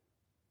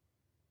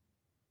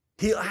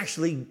 He'll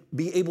actually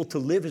be able to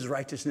live his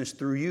righteousness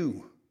through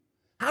you.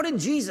 How did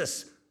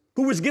Jesus,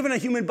 who was given a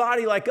human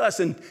body like us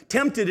and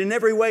tempted in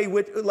every way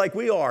like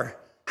we are,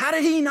 how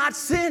did he not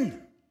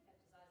sin?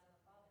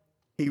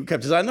 He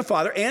kept his eye on the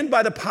Father, and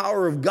by the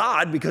power of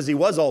God, because he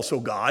was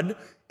also God,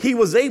 he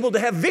was able to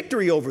have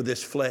victory over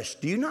this flesh.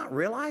 Do you not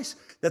realize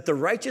that the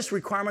righteous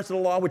requirements of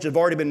the law, which have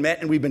already been met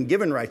and we've been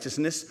given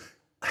righteousness,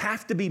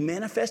 have to be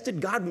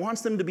manifested? God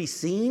wants them to be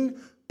seen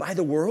by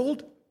the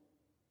world.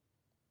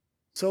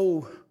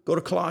 So go to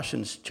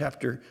Colossians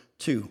chapter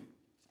 2.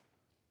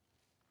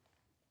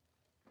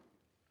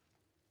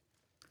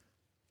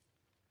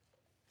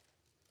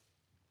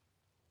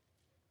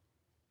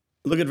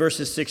 Look at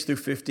verses 6 through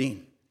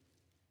 15.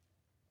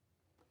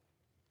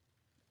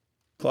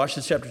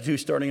 Colossians chapter 2,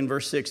 starting in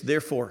verse 6.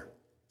 Therefore,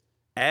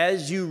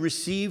 as you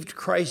received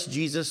Christ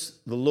Jesus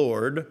the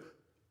Lord,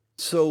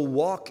 so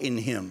walk in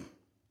him,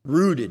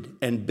 rooted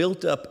and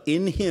built up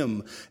in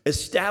him,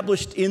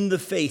 established in the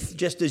faith,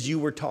 just as you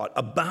were taught,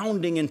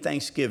 abounding in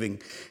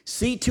thanksgiving.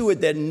 See to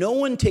it that no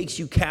one takes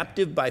you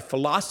captive by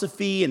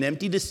philosophy and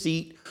empty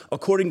deceit,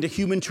 according to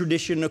human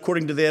tradition,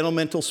 according to the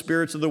elemental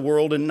spirits of the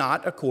world, and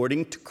not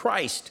according to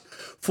Christ.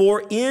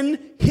 For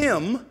in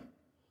him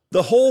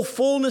the whole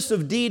fullness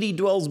of deity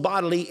dwells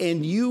bodily,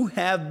 and you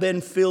have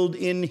been filled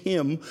in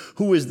him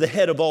who is the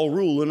head of all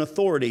rule and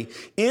authority.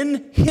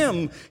 In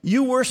him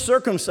you were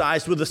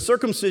circumcised with a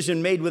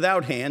circumcision made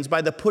without hands,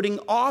 by the putting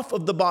off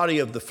of the body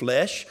of the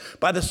flesh,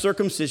 by the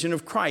circumcision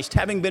of Christ,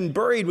 having been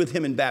buried with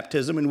him in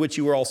baptism, in which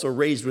you were also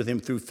raised with him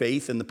through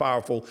faith in the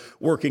powerful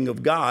working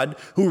of God,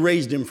 who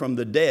raised him from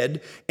the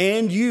dead.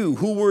 And you,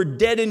 who were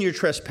dead in your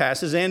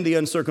trespasses and the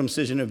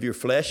uncircumcision of your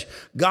flesh,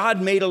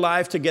 God made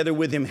alive together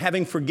with him,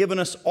 having forgiven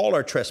us all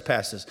our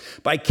trespasses,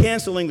 by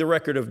canceling the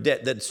record of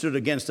debt that stood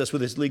against us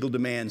with its legal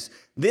demands.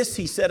 This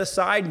he set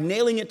aside,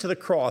 nailing it to the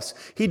cross.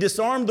 He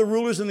disarmed the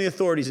rulers and the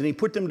authorities, and he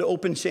put them to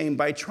open shame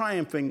by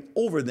triumphing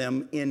over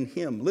them in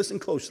him. Listen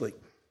closely.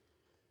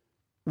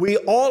 We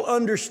all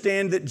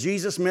understand that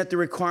Jesus met the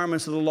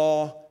requirements of the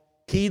law.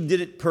 He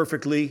did it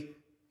perfectly.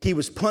 He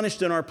was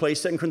punished in our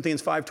place. 2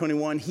 Corinthians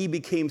 5:21,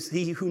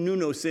 he who knew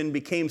no sin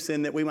became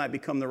sin that we might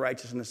become the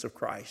righteousness of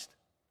Christ.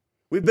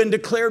 We've been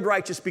declared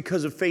righteous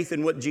because of faith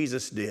in what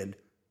Jesus did.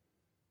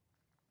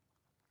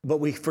 But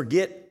we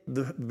forget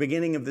the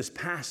beginning of this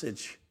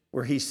passage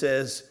where he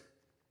says,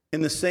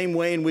 in the same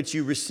way in which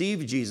you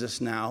receive Jesus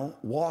now,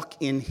 walk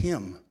in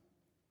him,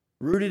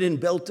 rooted and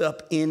built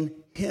up in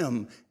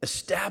him,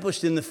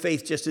 established in the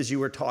faith just as you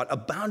were taught,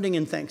 abounding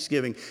in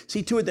thanksgiving.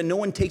 See to it that no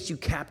one takes you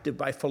captive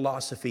by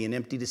philosophy and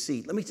empty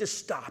deceit. Let me just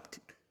stop.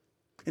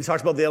 It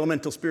talks about the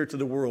elemental spirits of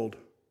the world.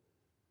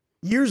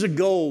 Years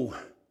ago,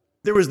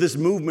 there was this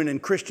movement in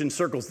Christian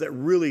circles that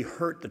really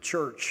hurt the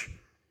church,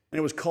 and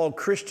it was called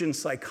Christian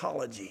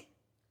psychology,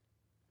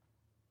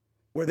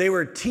 where they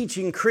were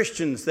teaching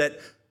Christians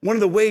that one of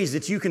the ways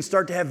that you can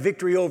start to have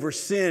victory over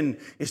sin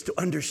is to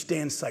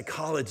understand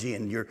psychology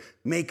and your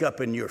makeup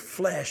and your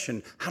flesh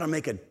and how to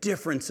make a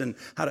difference and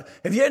how to...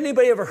 Have you had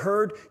anybody ever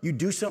heard you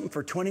do something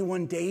for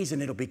 21 days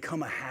and it'll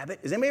become a habit?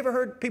 Has anybody ever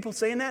heard people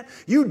saying that?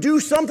 You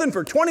do something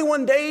for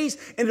 21 days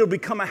and it'll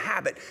become a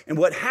habit. And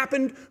what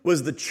happened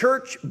was the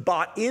church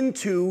bought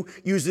into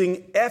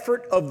using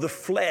effort of the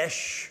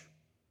flesh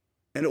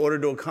in order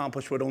to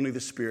accomplish what only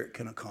the Spirit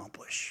can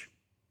accomplish.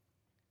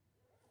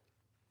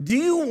 Do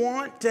you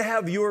want to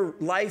have your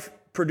life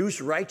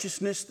produce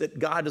righteousness that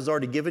God has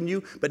already given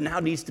you, but now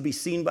needs to be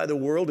seen by the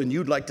world, and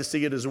you'd like to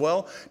see it as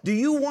well? Do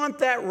you want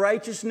that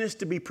righteousness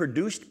to be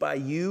produced by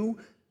you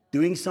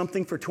doing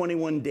something for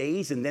 21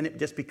 days and then it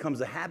just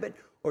becomes a habit?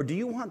 Or do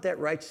you want that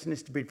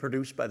righteousness to be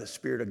produced by the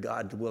Spirit of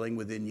God dwelling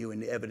within you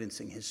and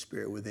evidencing his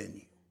Spirit within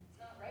you? It's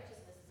not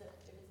righteousness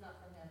if it's not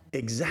from him.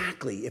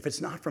 Exactly. If it's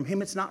not from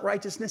him, it's not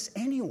righteousness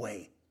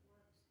anyway.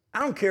 I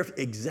don't care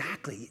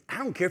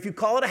if you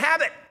call it a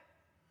habit.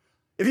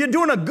 If you're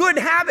doing a good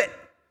habit,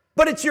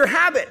 but it's your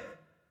habit,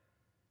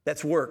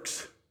 that's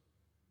works.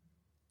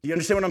 Do you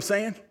understand what I'm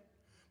saying?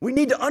 We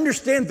need to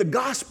understand the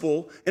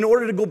gospel in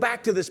order to go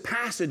back to this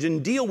passage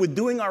and deal with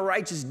doing our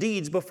righteous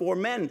deeds before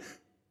men.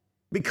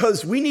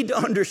 Because we need to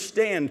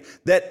understand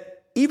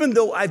that even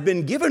though I've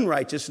been given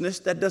righteousness,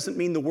 that doesn't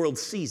mean the world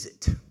sees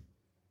it.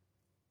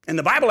 And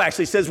the Bible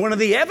actually says one of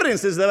the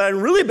evidences that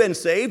I've really been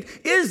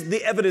saved is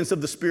the evidence of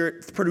the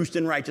Spirit produced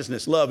in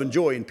righteousness, love and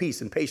joy and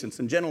peace and patience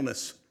and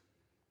gentleness.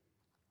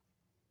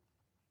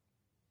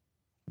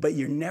 But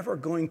you're never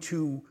going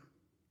to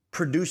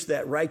produce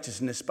that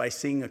righteousness by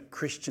seeing a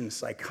Christian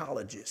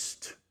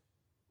psychologist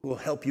who will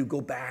help you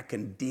go back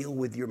and deal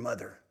with your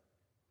mother.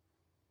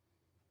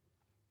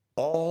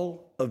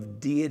 All of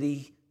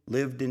deity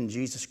lived in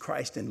Jesus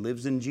Christ and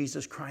lives in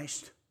Jesus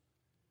Christ.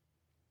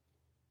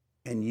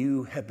 And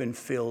you have been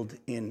filled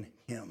in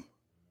him,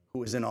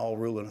 who is in all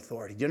rule and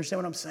authority. Do you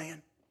understand what I'm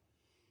saying?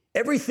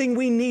 Everything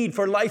we need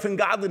for life and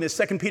godliness,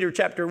 2 Peter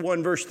chapter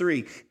 1, verse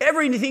 3,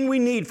 everything we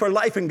need for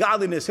life and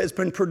godliness has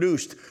been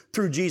produced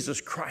through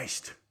Jesus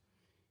Christ.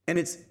 And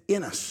it's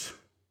in us.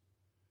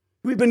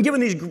 We've been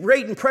given these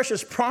great and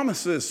precious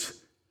promises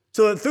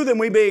so that through them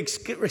we may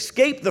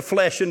escape the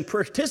flesh and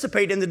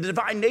participate in the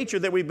divine nature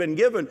that we've been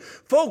given.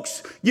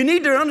 Folks, you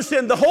need to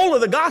understand the whole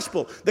of the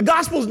gospel. The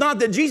gospel is not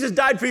that Jesus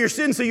died for your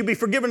sins so you'll be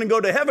forgiven and go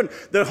to heaven.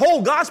 The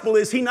whole gospel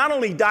is he not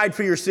only died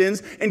for your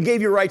sins and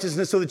gave you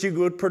righteousness so that you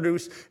could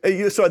produce,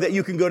 so that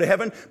you can go to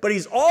heaven, but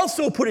he's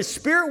also put his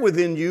spirit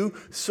within you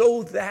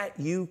so that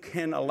you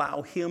can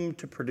allow him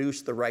to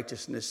produce the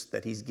righteousness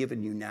that he's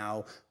given you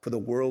now for the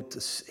world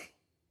to see.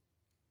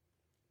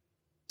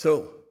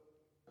 So,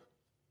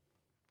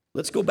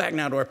 let's go back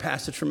now to our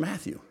passage from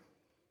Matthew.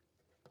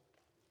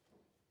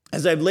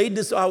 As I've laid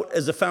this out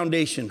as a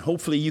foundation,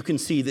 hopefully you can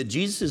see that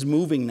Jesus is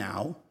moving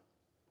now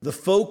the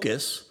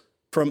focus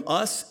from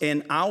us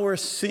and our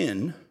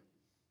sin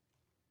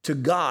to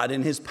God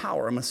and his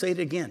power. I'm going to say it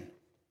again.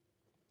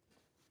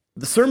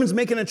 The sermon's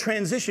making a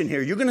transition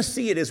here. You're going to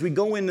see it as we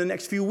go in the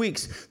next few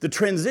weeks, the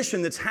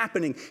transition that's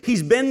happening.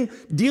 He's been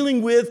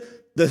dealing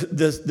with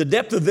the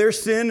depth of their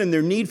sin and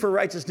their need for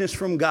righteousness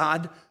from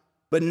God.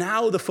 But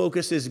now the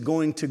focus is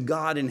going to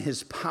God and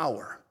his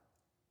power.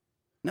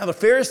 Now the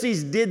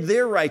Pharisees did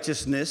their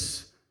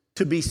righteousness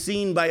to be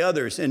seen by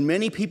others, and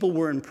many people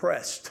were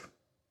impressed.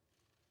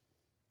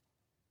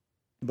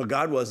 But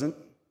God wasn't.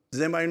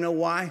 Does anybody know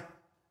why?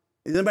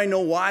 Does anybody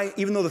know why?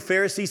 Even though the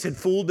Pharisees had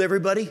fooled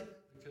everybody?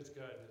 Because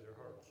God knew their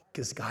hearts.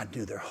 Because God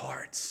knew their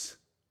hearts.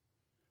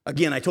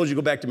 Again, I told you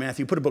to go back to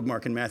Matthew. Put a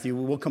bookmark in Matthew.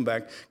 We'll come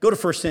back. Go to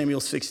 1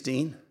 Samuel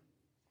 16.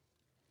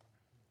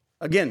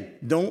 Again,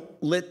 don't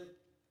let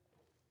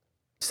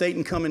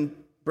Satan come and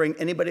bring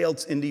anybody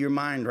else into your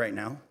mind right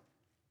now.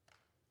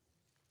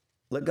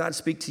 Let God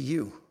speak to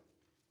you.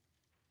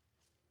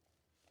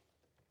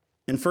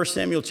 In 1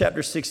 Samuel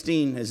chapter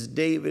 16, as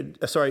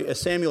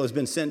Samuel has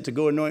been sent to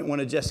go anoint one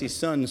of Jesse's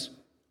sons,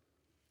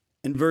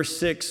 in verse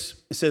 6,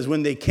 it says,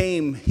 when they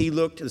came,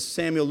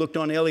 Samuel looked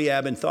on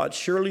Eliab and thought,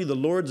 surely the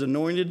Lord's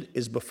anointed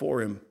is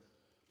before him.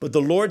 But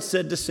the Lord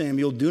said to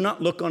Samuel, do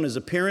not look on his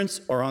appearance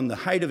or on the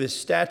height of his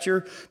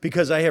stature,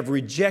 because I have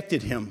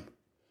rejected him.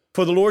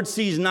 For the Lord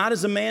sees not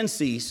as a man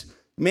sees.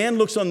 Man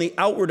looks on the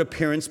outward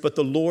appearance, but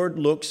the Lord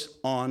looks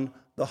on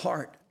the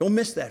heart. Don't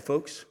miss that,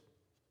 folks.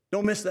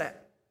 Don't miss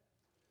that.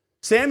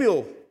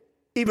 Samuel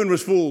even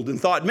was fooled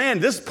and thought, man,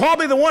 this is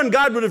probably the one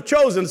God would have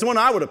chosen. It's the one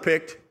I would have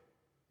picked.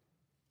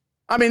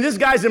 I mean, this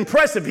guy's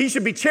impressive. He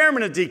should be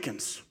chairman of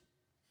deacons.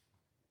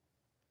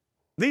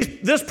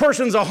 This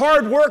person's a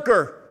hard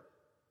worker.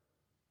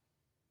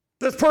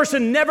 This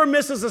person never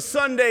misses a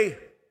Sunday.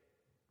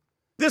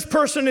 This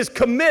person is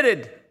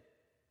committed.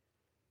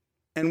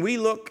 And we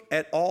look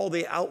at all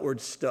the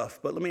outward stuff.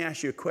 But let me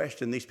ask you a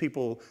question. These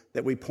people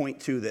that we point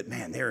to that,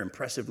 man, they're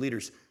impressive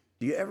leaders.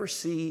 Do you ever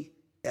see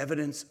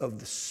evidence of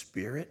the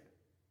Spirit?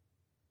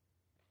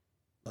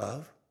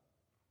 Love,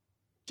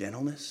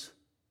 gentleness,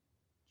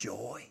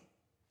 joy,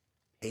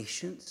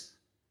 patience,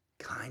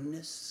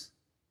 kindness,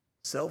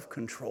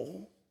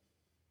 self-control.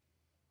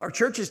 Our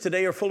churches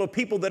today are full of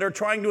people that are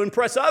trying to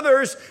impress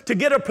others to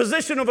get a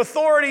position of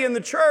authority in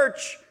the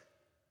church.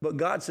 But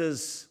God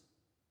says,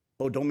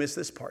 oh, don't miss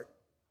this part.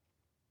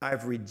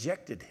 I've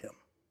rejected him.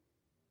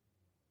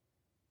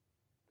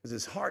 Because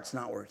his heart's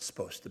not where it's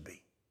supposed to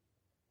be.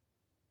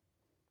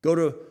 Go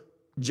to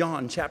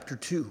John chapter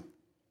 2.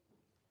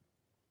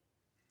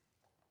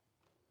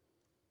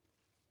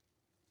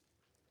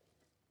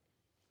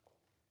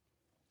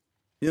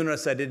 You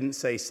notice I didn't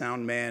say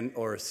sound man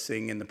or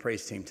sing in the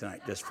praise team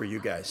tonight, just for you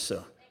guys.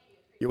 So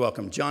you're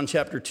welcome. John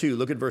chapter 2,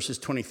 look at verses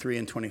 23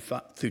 and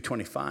 25 through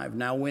 25.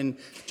 Now when,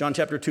 John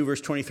chapter 2,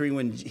 verse 23,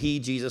 when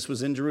Jesus,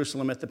 was in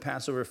Jerusalem at the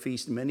Passover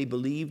feast, many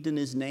believed in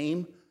his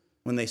name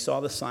when they saw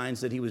the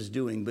signs that he was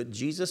doing. But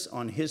Jesus,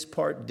 on his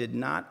part, did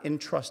not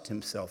entrust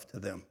himself to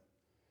them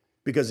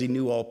because he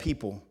knew all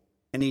people,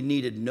 and he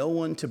needed no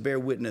one to bear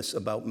witness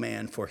about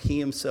man, for he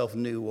himself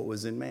knew what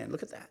was in man.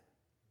 Look at that.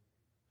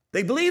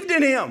 They believed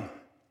in him.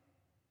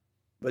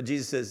 But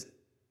Jesus says,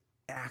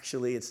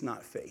 actually, it's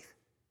not faith.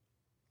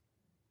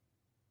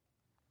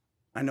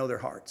 I know their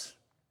hearts.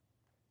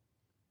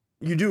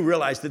 You do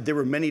realize that there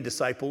were many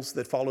disciples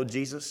that followed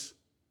Jesus.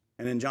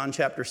 And in John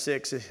chapter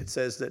 6, it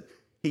says that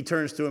he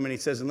turns to him and he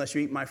says, unless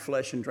you eat my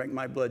flesh and drink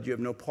my blood, you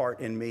have no part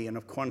in me. And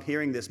upon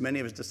hearing this, many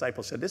of his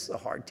disciples said, this is a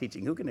hard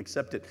teaching. Who can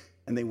accept it?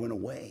 And they went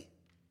away.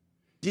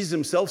 Jesus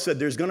himself said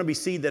there's going to be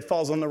seed that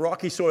falls on the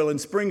rocky soil and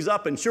springs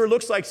up and sure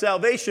looks like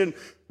salvation,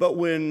 but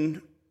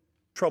when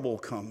trouble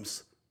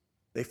comes,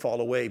 they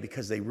fall away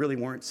because they really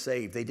weren't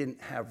saved. They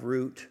didn't have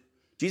root.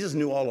 Jesus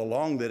knew all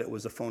along that it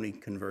was a phony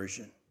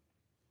conversion.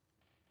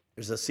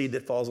 There's a seed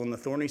that falls on the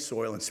thorny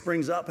soil and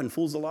springs up and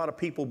fools a lot of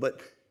people,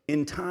 but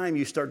in time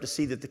you start to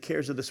see that the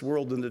cares of this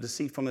world and the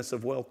deceitfulness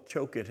of wealth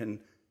choke it, and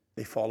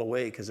they fall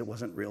away because it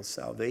wasn't real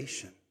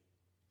salvation.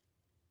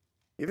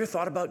 You ever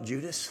thought about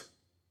Judas?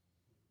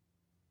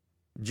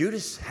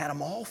 Judas had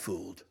them all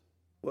fooled.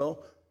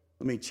 Well,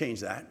 let me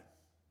change that.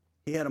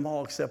 He had them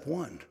all except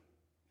one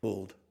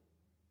fooled.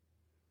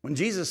 When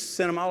Jesus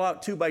sent them all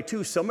out 2 by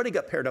 2, somebody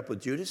got paired up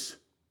with Judas.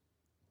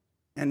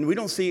 And we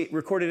don't see it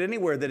recorded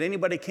anywhere that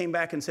anybody came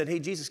back and said, hey,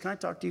 Jesus, can I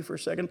talk to you for a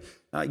second?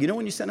 You know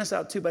when you sent us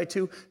out 2 by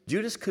 2,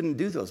 Judas couldn't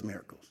do those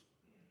miracles.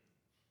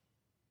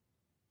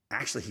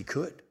 Actually, he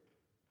could.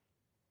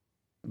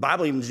 The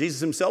Bible, even Jesus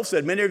himself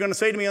said, many are going to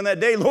say to me on that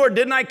day, Lord,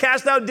 didn't I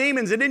cast out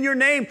demons and in your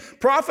name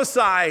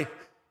prophesy?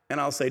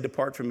 And I'll say,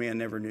 depart from me, I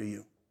never knew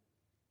you.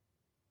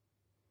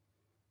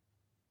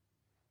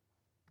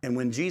 And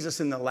when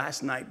Jesus in the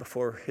last night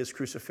before his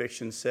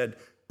crucifixion said,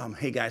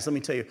 hey guys, let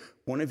me tell you,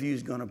 one of you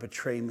is going to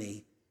betray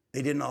me.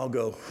 They didn't all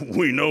go,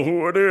 we know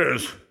who it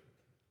is.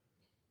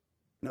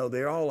 No,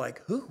 they're all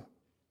like, who?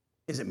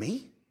 Is it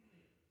me?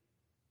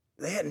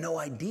 They had no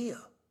idea.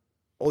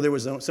 Oh, there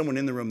was someone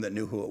in the room that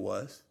knew who it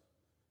was.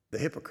 The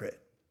hypocrite.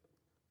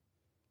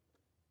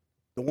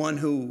 The one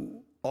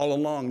who all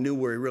along knew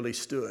where he really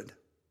stood,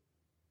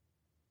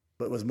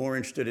 but was more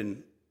interested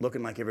in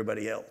looking like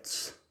everybody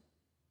else.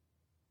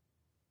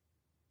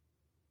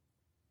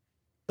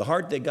 The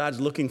heart that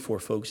God's looking for,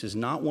 folks, is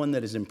not one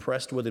that is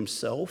impressed with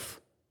himself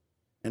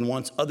and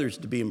wants others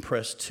to be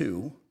impressed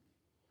too.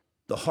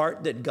 The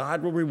heart that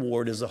God will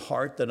reward is a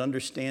heart that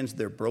understands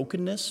their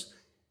brokenness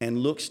and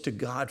looks to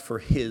God for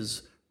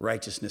his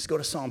righteousness. Go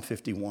to Psalm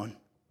 51.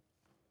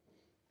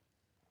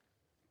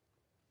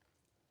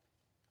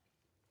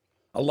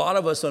 A lot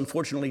of us,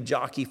 unfortunately,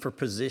 jockey for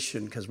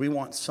position because we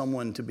want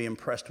someone to be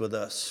impressed with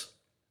us.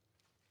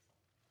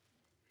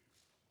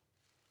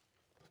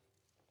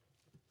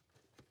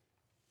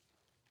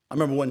 I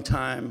remember one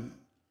time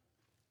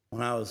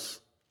when I was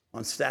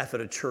on staff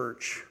at a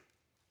church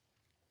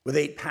with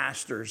 8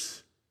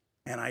 pastors,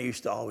 and I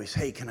used to always,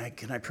 hey, can I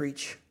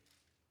preach?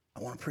 I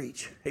want to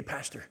preach. Hey,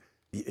 pastor,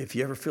 if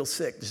you ever feel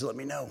sick, just let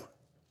me know.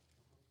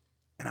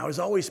 And I was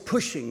always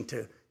pushing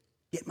to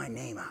get my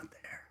name out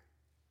there.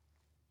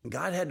 And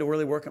God had to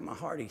really work at my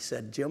heart. He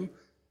said, Jim,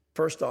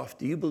 first off,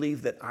 do you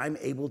believe that I'm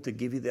able to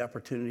give you the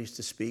opportunities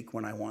to speak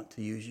when I want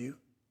to use you?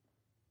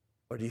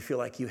 Or do you feel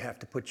like you have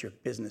to put your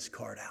business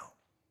card out?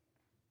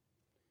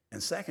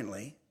 And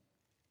secondly,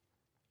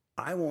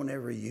 I won't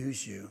ever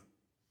use you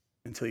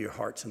until your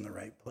heart's in the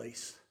right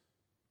place.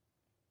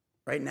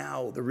 Right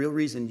now, the real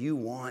reason you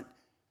want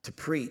to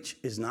preach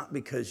is not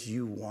because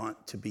you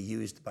want to be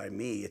used by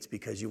me. It's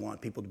because you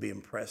want people to be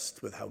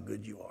impressed with how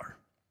good you are.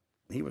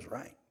 And he was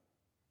right.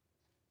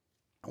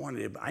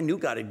 I knew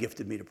God had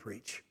gifted me to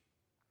preach,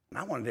 and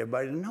I wanted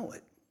everybody to know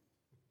it.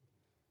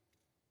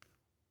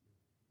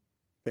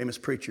 Famous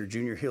preacher,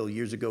 Junior Hill,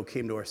 years ago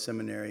came to our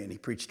seminary, and he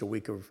preached a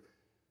week of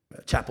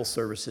chapel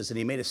services, and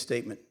he made a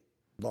statement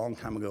a long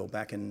time ago,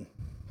 back in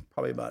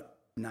probably about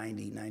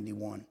 90,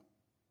 91.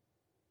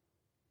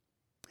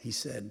 He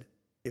said,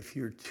 if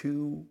you're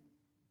too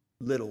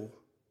little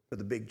for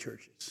the big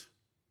churches,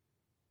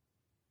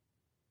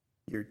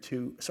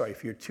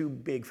 if you're too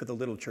big for the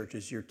little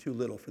churches, you're too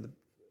little for the,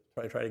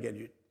 try to get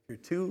you. You're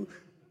too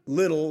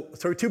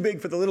big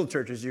for the little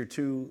churches, you're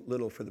too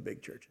little for the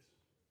big churches.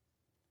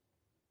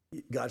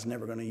 God's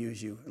never going to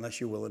use you unless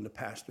you're willing to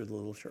pastor the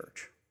little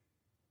church.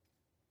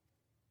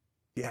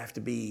 You have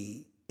to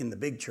be in the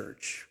big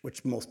church,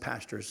 which most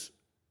pastors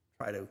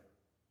try to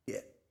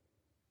get.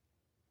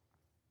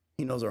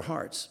 He knows our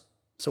hearts.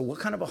 So what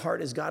kind of a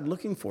heart is God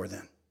looking for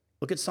then?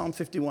 Look at Psalm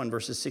 51,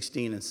 verses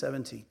 16 and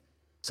 17.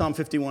 Psalm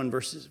 51,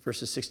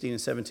 verses 16 and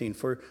 17.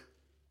 For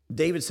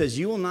David says,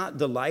 you will not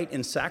delight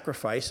in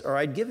sacrifice, or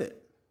I'd give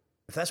it.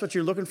 If that's what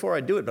you're looking for,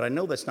 I'd do it, but I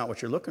know that's not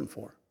what you're looking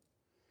for.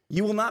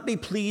 You will not be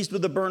pleased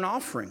with the burnt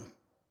offering.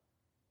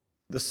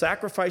 The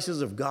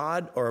sacrifices of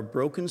God are a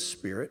broken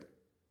spirit,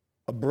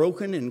 a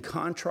broken and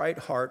contrite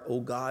heart,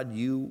 O God,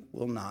 you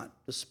will not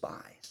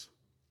despise.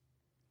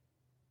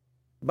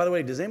 By the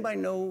way, does anybody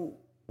know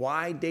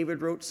why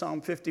David wrote Psalm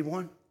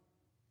 51?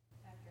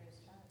 After his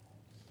child.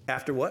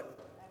 After what?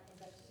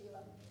 After Bathsheba.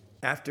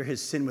 After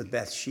his sin with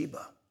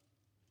Bathsheba.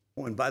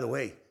 Oh, and by the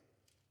way,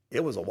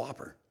 it was a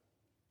whopper.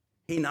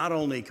 He not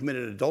only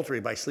committed adultery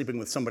by sleeping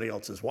with somebody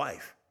else's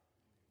wife.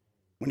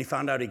 When he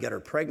found out he got her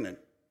pregnant,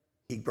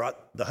 he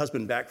brought the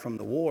husband back from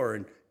the war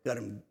and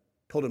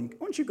told him,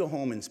 why don't you go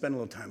home and spend a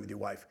little time with your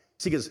wife?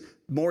 See, because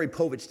Maury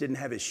Povich didn't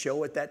have his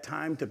show at that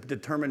time to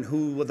determine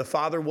who the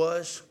father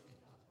was.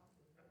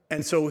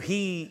 And so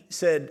he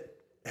said,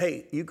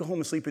 hey, you go home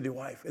and sleep with your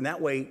wife. And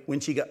that way, when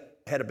she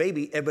had a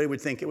baby, everybody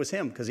would think it was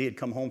him because he had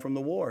come home from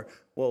the war.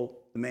 Well,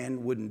 the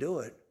man wouldn't do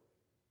it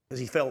because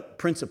he felt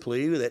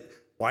principally that,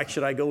 why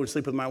should I go and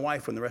sleep with my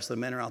wife when the rest of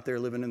the men are out there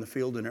living in the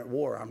field and at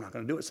war? I'm not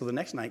going to do it. So the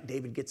next night,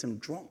 David gets him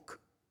drunk,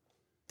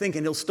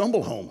 thinking he'll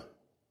stumble home.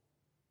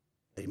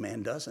 The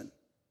man doesn't.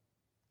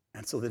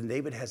 And so then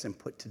David has him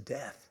put to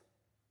death.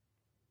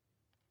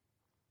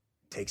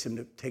 takes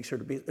her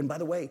to be. And by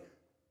the way,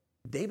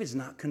 David's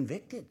not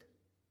convicted.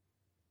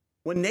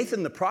 When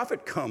Nathan the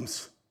prophet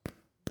comes,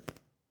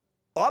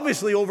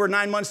 obviously over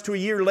 9 months to a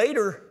year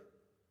later,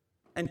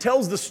 and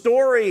tells the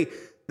story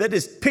that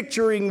is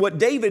picturing what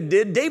David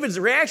did, David's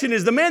reaction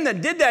is, the man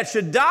that did that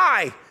should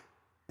die.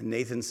 And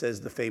Nathan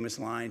says the famous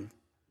line,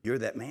 "You're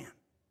that man."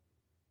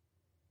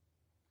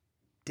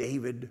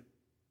 David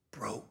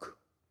broke.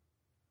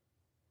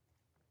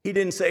 He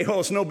didn't say,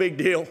 "Oh, it's no big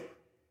deal.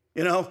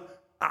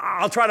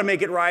 I'll try to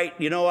make it right.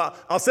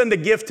 I'll send a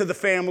gift to the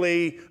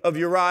family of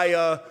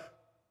Uriah."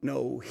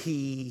 No,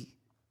 he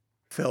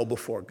fell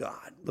before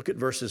God. Look at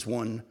verses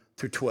 1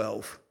 through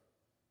 12.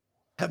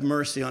 "Have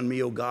mercy on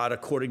me, O God,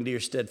 according to your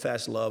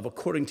steadfast love,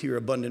 according to your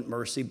abundant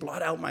mercy.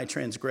 Blot out my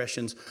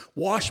transgressions.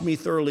 Wash me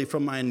thoroughly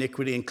from my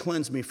iniquity and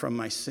cleanse me from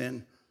my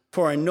sin.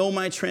 For I know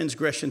my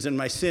transgressions, and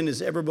my sin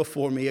is ever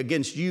before me.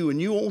 Against you,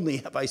 and you only,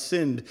 have I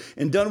sinned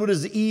and done what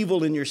is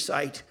evil in your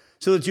sight,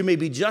 so that you may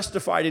be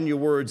justified in your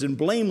words and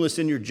blameless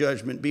in your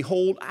judgment.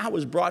 Behold, I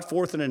was brought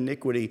forth in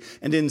iniquity,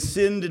 and in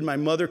sin did my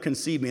mother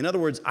conceive me." In other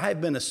words, I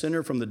have been a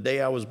sinner from the day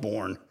I was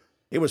born.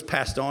 It was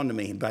passed on to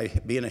me by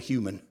being a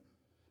human.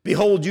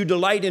 "Behold, you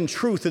delight in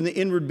truth in the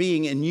inward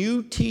being, and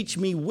you teach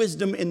me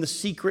wisdom in the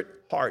secret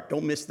heart."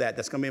 Don't miss that.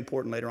 That's going to be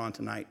important later on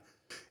tonight.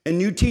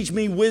 "And you teach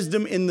me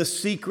wisdom in the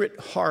secret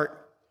heart.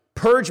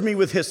 Purge me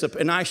with hyssop,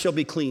 and I shall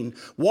be clean.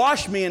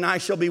 Wash me, and I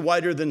shall be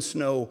whiter than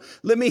snow.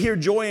 Let me hear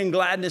joy and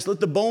gladness.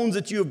 Let the bones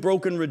that you have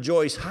broken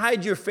rejoice.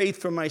 Hide your faith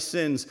from my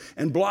sins,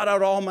 and blot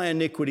out all my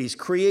iniquities.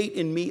 Create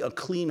in me a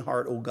clean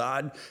heart, O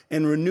God,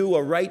 and renew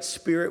a right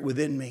spirit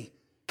within me.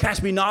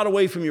 Cast me not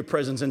away from your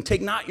presence, and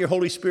take not your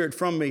Holy Spirit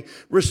from me.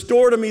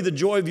 Restore to me the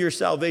joy of your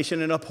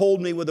salvation, and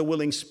uphold me with a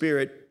willing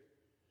spirit."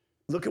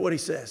 Look at what he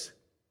says.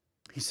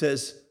 He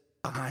says,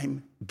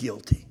 "I'm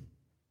guilty."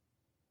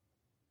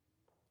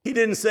 He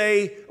didn't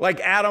say, like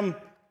Adam,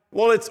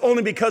 "Well, it's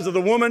only because of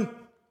the woman.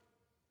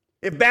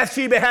 If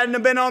Bathsheba hadn't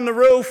have been on the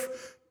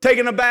roof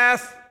taking a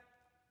bath,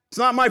 it's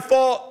not my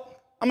fault.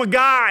 I'm a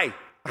guy.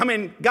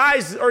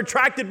 Guys are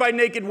attracted by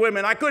naked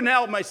women. I couldn't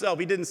help myself."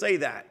 He didn't say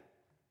that.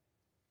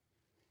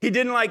 He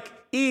didn't, like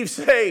Eve,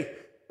 say,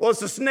 "Well,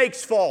 it's the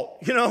snake's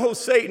fault.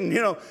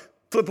 Satan,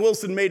 Flip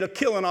Wilson made a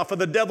killing off of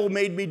the devil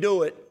made me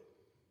do it."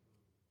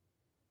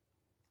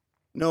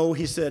 No,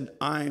 he said,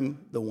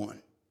 "I'm the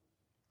one,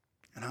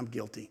 and I'm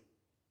guilty.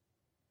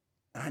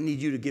 And I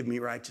need you to give me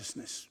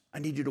righteousness. I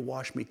need you to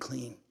wash me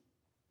clean."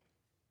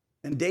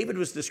 And David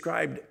was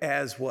described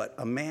as what?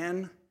 A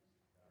man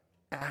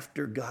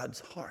after God's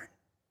heart.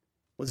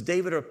 Was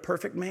David a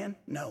perfect man?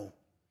 No.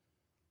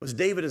 Was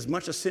David as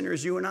much a sinner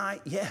as you and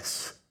I?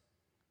 Yes.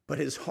 But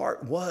his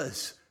heart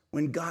was,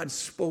 when God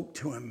spoke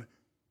to him,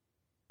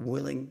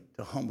 willing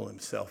to humble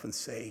himself and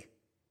say,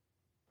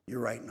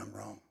 "You're right and I'm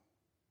wrong."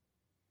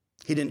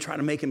 He didn't try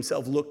to make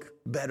himself look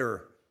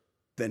better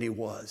than he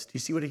was. Do you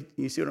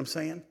see what I'm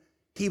saying?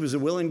 He was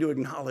willing to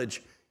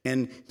acknowledge,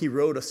 and he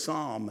wrote a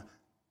psalm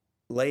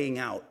laying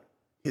out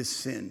his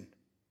sin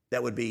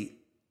that would be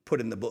put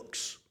in the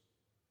books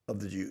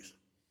of the Jews.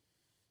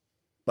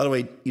 By the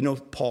way,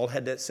 Paul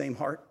had that same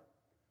heart.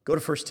 Go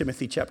to 1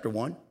 Timothy chapter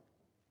 1.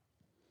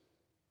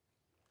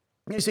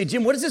 And you say,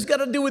 "Jim, what does this got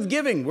to do with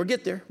giving?" We'll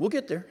get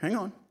there. Hang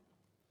on.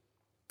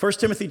 1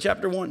 Timothy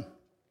chapter 1.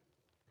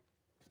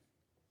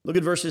 Look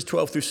at verses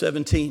 12 through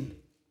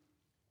 17.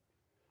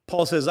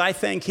 Paul says, "I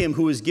thank him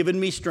who has given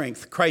me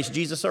strength, Christ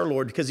Jesus our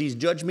Lord, because he's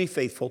judged me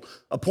faithful,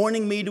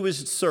 appointing me to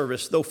his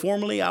service, though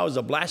formerly I was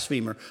a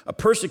blasphemer, a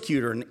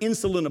persecutor, an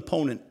insolent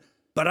opponent.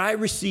 But I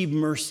received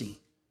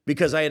mercy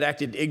because I had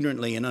acted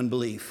ignorantly in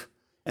unbelief.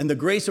 And the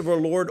grace of our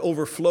Lord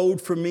overflowed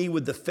for me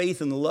with the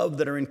faith and the love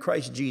that are in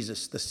Christ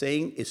Jesus. The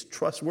saying is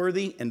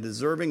trustworthy and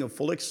deserving of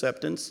full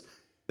acceptance,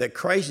 that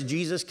Christ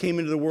Jesus came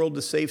into the world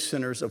to save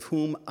sinners, of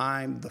whom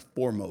I'm the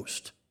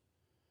foremost.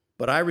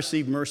 But I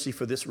received mercy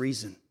for this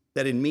reason,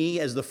 that in me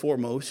as the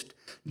foremost,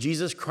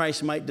 Jesus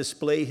Christ might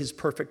display his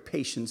perfect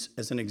patience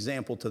as an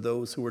example to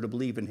those who are to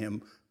believe in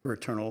him for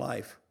eternal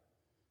life.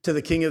 To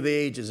the King of the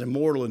ages,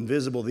 immortal,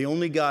 invisible, the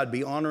only God,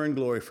 be honor and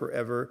glory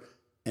forever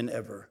and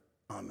ever.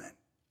 Amen."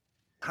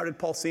 How did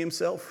Paul see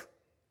himself?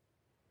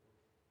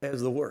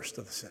 As the worst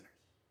of the sinners.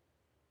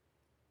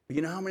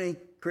 You know how many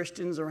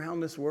Christians around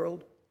this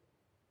world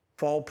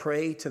fall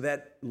prey to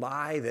that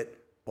lie that,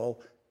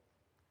 well,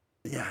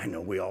 yeah, I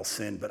know we all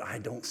sin, but I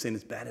don't sin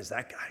as bad as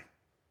that guy.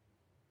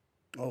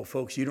 Oh,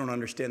 folks, you don't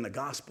understand the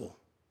gospel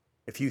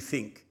if you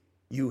think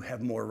you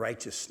have more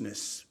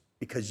righteousness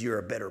because you're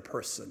a better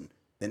person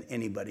than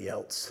anybody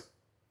else.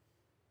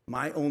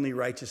 My only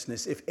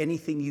righteousness, if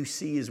anything you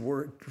see is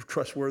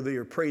trustworthy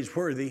or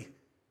praiseworthy,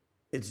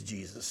 it's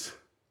Jesus.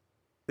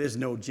 There's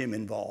no Jim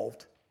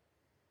involved.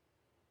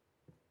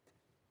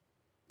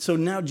 So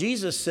now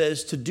Jesus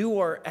says to do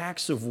our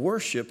acts of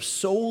worship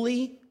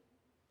solely,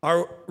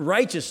 our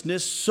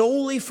righteousness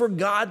solely for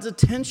God's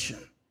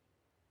attention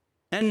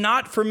and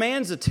not for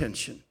man's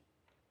attention.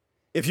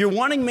 If you're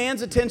wanting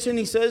man's attention,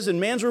 he says, and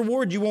man's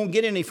reward, you won't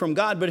get any from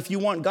God. But if you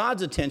want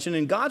God's attention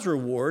and God's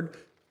reward,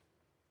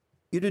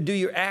 you're to do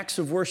your acts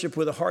of worship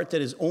with a heart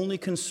that is only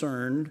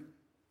concerned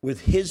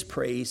with his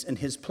praise and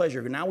his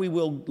pleasure. Now we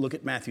will look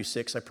at Matthew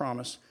 6, I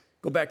promise.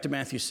 Go back to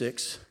Matthew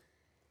 6.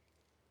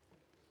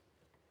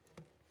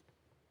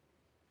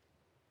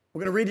 We're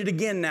going to read it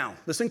again now.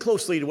 Listen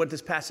closely to what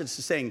this passage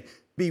is saying.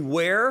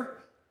 Beware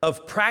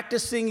of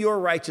practicing your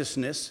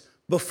righteousness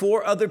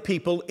before other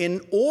people in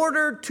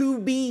order to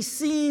be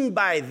seen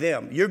by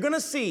them. You're going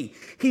to see.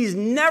 He's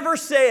never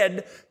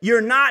said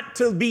you're not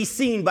to be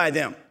seen by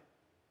them.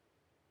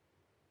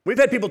 We've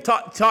had people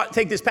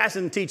take this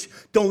passage and teach,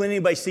 don't let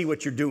anybody see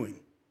what you're doing.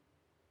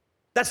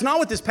 That's not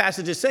what this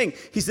passage is saying.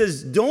 He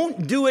says,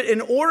 don't do it in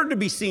order to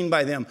be seen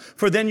by them,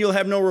 for then you'll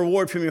have no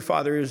reward from your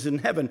Father who is in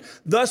heaven.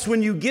 Thus,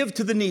 when you give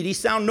to the needy,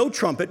 sound no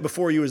trumpet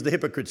before you as the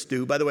hypocrites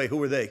do. By the way, who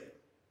were they?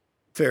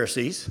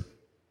 Pharisees.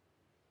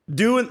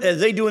 Do as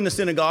they do in the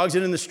synagogues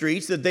and in the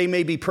streets, that they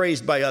may be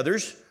praised by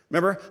others.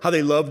 Remember how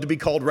they love to be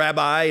called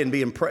rabbi and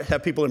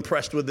have people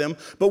impressed with them.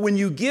 But when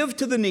you give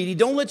to the needy,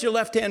 don't let your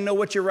left hand know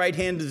what your right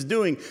hand is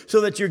doing,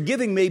 so that your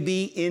giving may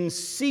be in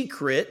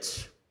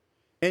secret.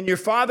 And your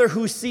Father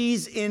who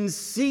sees in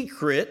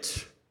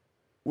secret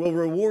will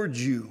reward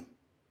you.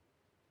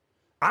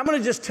 I'm going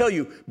to just tell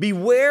you,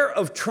 beware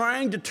of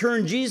trying to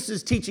turn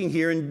Jesus' teaching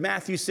here in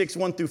Matthew 6,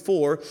 1 through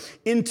 4,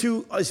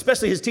 into,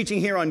 especially his teaching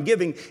here on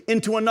giving,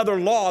 into another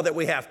law that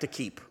we have to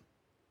keep.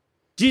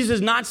 Jesus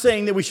is not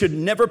saying that we should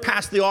never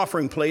pass the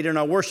offering plate in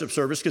our worship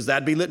service, because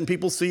that'd be letting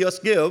people see us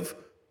give.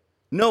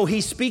 No,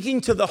 he's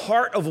speaking to the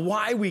heart of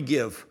why we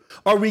give.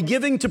 Are we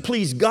giving to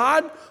please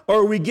God,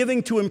 or are we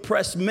giving to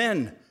impress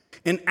men?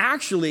 And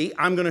actually,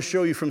 I'm going to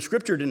show you from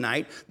Scripture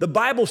tonight, the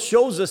Bible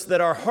shows us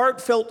that our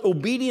heartfelt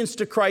obedience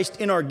to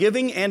Christ in our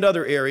giving and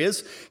other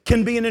areas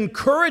can be an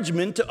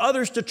encouragement to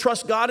others to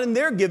trust God in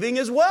their giving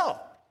as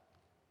well.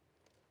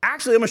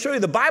 Actually, I'm going to show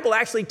you, the Bible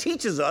actually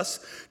teaches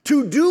us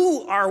to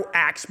do our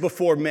acts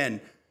before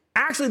men.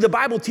 Actually, the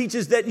Bible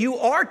teaches that you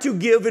are to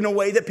give in a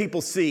way that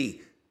people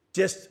see.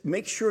 Just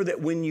make sure that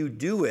when you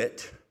do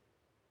it,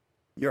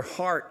 your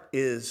heart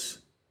is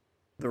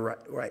the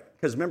right.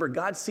 Because remember,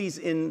 God sees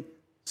in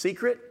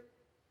secret.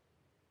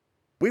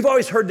 We've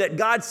always heard that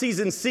God sees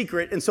in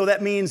secret, and so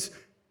that means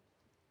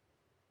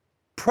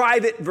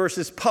private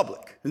versus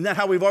public. Isn't that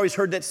how we've always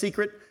heard that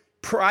secret?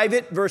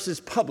 Private versus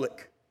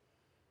public.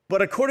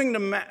 But according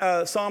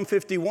to Psalm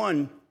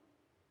 51,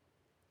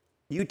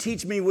 you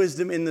teach me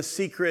wisdom in the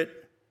secret.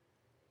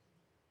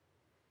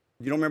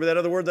 You don't remember that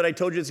other word that I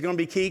told you it's going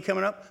to be key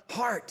coming up?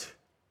 Heart.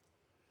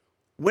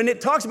 When it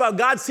talks about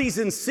God sees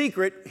in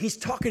secret, he's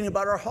talking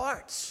about our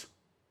hearts.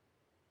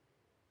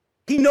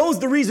 He knows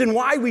the reason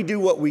why we do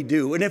what we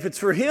do. And if it's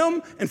for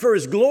him and for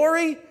his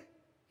glory,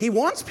 he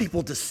wants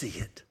people to see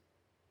it.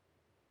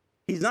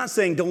 He's not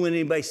saying don't let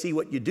anybody see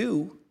what you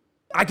do.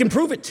 I can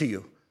prove it to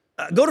you.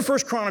 Go to 1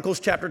 Chronicles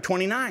chapter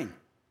 29.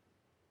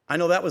 I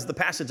know that was the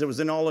passage that was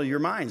in all of your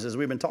minds as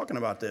we've been talking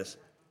about this.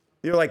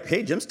 You're like,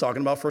 hey, Jim's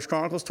talking about 1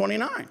 Chronicles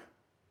 29.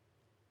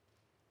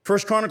 1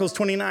 Chronicles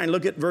 29,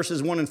 look at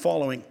verses 1 and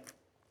following.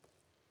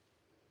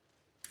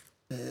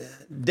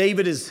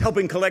 David is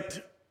helping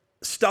collect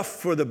stuff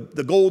for the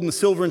gold and the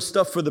silver and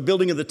stuff for the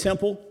building of the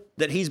temple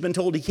that he's been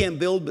told he can't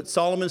build, but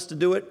Solomon's to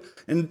do it.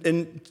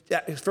 And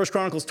 1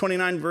 Chronicles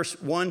 29,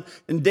 verse 1,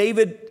 and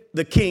David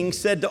the king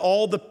said to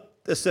all the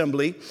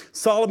assembly,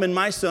 Solomon,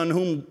 my son,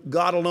 whom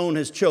God alone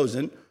has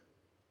chosen,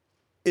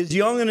 is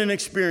young and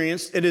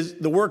inexperienced.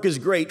 The work is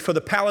great, for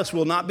the palace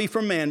will not be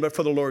for man, but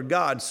for the Lord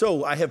God.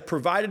 So I have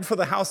provided for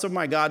the house of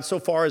my God so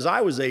far as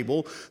I was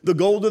able, the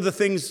gold of the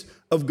things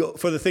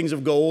for the things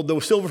of gold, the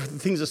silver for the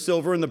things of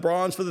silver, and the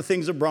bronze for the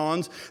things of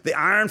bronze, the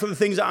iron for the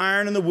things of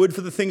iron, and the wood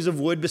for the things of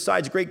wood,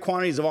 besides great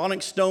quantities of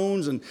onyx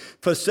stones, and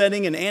for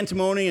setting, and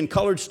antimony, and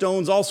colored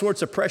stones, all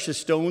sorts of precious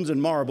stones,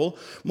 and marble.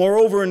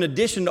 Moreover, in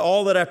addition to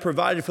all that I've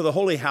provided for the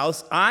holy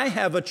house, I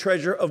have a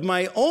treasure of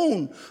my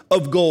own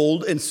of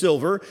gold and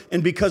silver,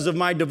 and because of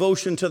my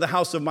devotion to the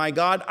house of my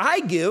God, I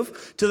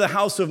give to the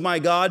house of my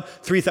God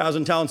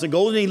 3,000 talents of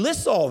gold. And he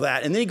lists all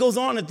that. And then he goes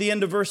on at the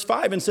end of verse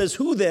 5 and says,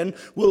 who then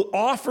will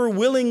offer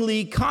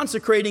willingly,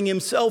 consecrating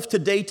himself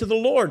today to the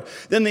Lord?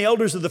 Then the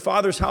elders of the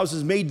fathers'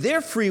 houses made their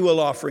free will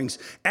offerings,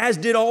 as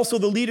did also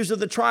the leaders of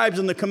the tribes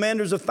and the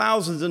commanders of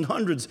thousands and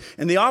hundreds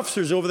and the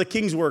officers over the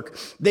king's work.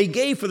 They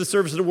gave for the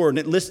service of the word, and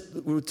it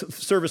lists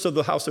service of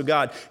the house of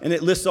God, and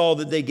it lists all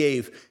that they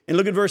gave. And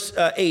look at verse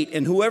 8.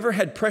 And whoever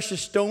had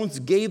precious stones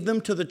gave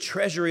them to the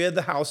treasury of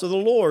the house of the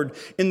Lord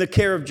in the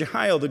care of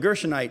Jehiel the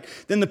Gershonite.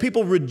 Then the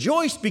people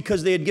rejoiced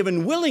because they had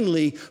given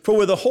willingly, for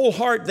with a whole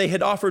heart they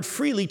had offered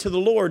freely to the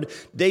Lord.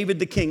 David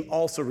the king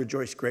also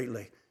rejoiced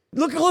greatly.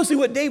 Look closely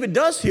what David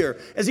does here.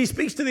 As he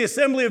speaks to the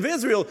assembly of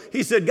Israel,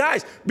 he said,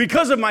 guys,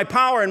 because of my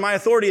power and my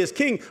authority as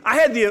king, I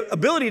had the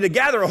ability to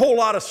gather a whole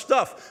lot of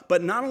stuff.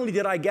 But not only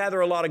did I gather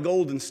a lot of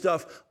gold and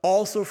stuff,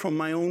 also from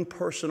my own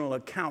personal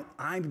account,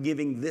 I'm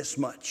giving this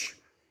much.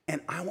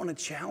 And I want to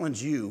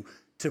challenge you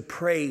to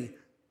pray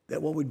that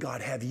what would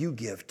God have you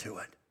give to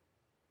it?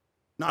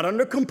 Not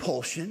under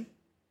compulsion,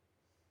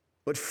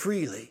 but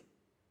freely.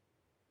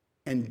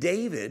 And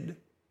David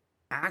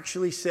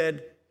actually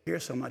said,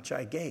 here's how much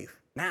I gave.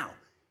 Now,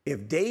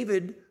 if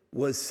David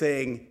was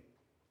saying,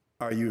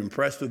 Are you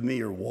impressed with me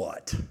or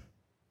what?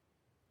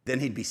 Then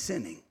he'd be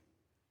sinning.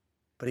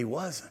 But he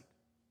wasn't.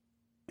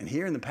 And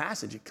here in the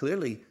passage, it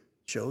clearly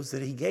shows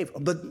that he gave.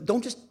 But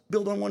don't just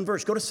build on one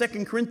verse. Go to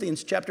 2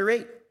 Corinthians chapter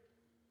 8.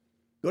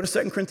 Go to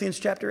 2 Corinthians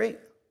chapter 8.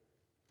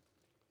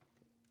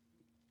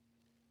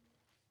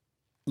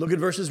 Look at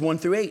verses 1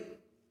 through 8.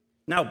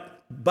 Now,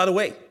 by the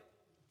way,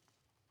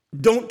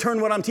 don't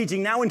turn what I'm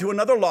teaching now into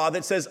another law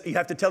that says you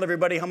have to tell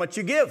everybody how much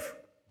you give.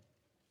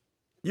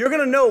 You're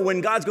going to know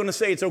when God's going to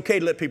say it's okay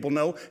to let people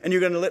know, and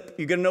you're going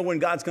to know when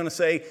God's going to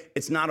say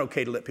it's not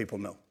okay to let people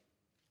know.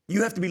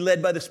 You have to be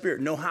led by the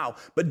Spirit, know how.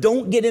 But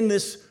don't get in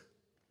this,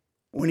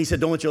 when he said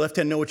don't let your left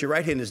hand know what your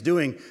right hand is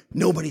doing,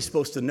 nobody's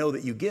supposed to know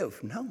that you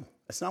give. No,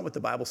 that's not what the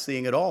Bible's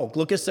saying at all.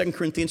 Look at 2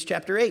 Corinthians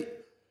chapter 8.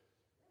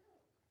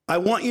 I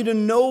want you to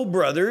know,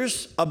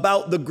 brothers,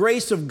 about the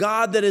grace of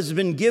God that has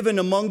been given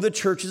among the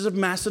churches of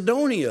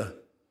Macedonia.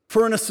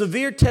 For in a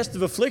severe test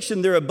of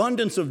affliction, their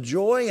abundance of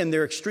joy and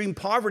their extreme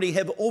poverty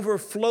have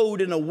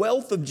overflowed in a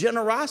wealth of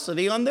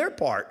generosity on their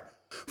part.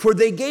 For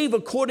they gave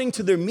according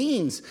to their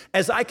means,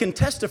 as I can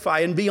testify,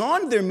 and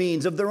beyond their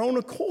means of their own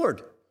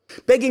accord,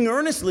 begging us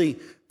earnestly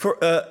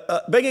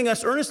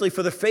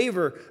for the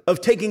favor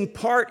of taking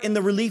part in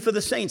the relief of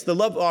the saints, the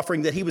love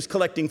offering that he was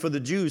collecting for the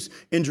Jews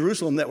in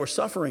Jerusalem that were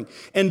suffering.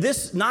 And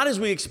this, not as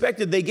we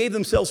expected, they gave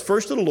themselves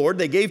first to the Lord,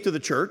 they gave to the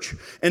church,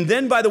 and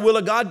then by the will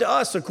of God to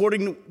us.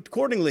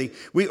 Accordingly,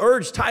 we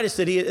urged Titus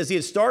that as he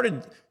had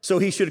started, so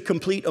he should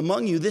complete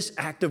among you this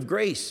act of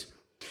grace.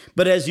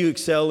 But as you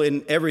excel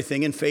in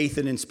everything, in faith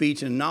and in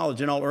speech and in knowledge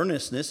and all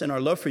earnestness and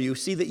our love for you,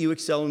 see that you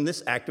excel in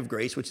this act of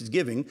grace, which is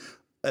giving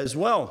as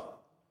well.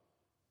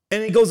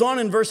 And it goes on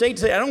in verse 8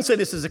 to say, I don't say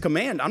this as a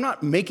command. I'm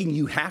not making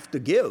you have to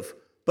give,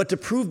 but to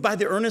prove by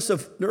the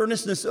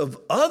earnestness of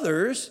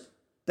others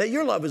that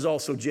your love is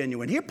also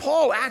genuine. Here,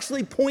 Paul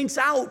actually points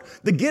out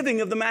the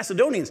giving of the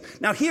Macedonians.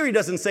 Now, here he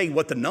doesn't say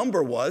what the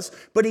number was,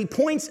 but he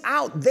points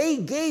out they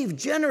gave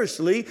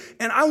generously,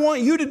 and I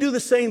want you to do the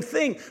same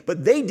thing.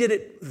 But they did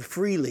it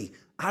freely,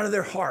 out of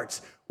their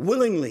hearts,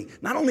 willingly.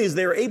 Not only as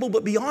they were able,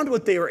 but beyond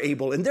what they were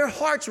able. And their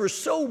hearts were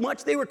so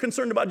much, they were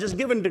concerned about just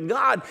giving to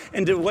God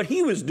and to what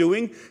he was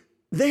doing.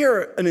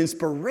 They're an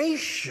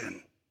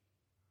inspiration.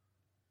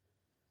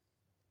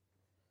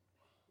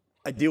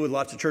 I deal with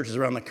lots of churches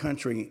around the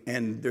country,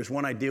 and there's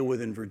one I deal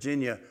with in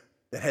Virginia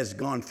that has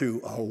gone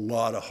through a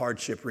lot of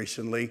hardship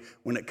recently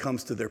when it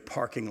comes to their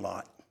parking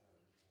lot.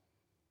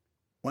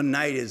 One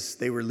night as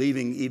they were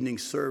leaving evening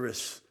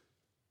service,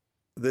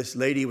 this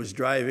lady was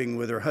driving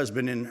with her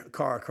husband in her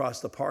car across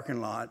the parking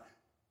lot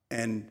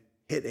and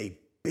hit a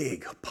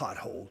big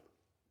pothole.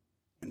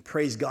 And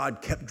praise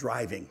God, kept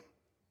driving.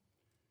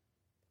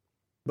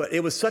 But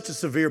it was such a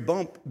severe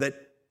bump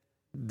that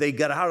they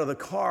got out of the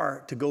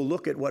car to go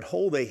look at what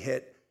hole they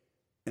hit,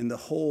 and the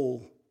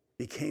hole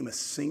became a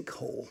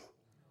sinkhole.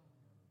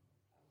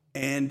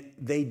 And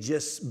they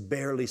just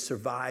barely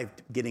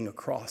survived getting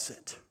across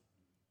it.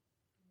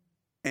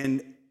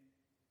 And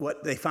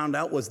what they found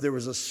out was there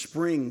was a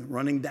spring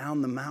running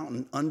down the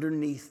mountain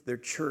underneath their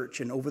church,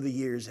 and over the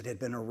years it had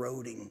been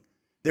eroding.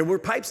 There were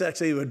pipes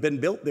actually that had been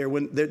built there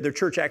when their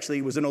church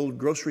actually was an old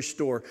grocery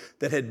store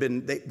that had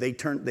been,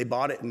 they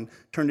bought it and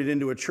turned it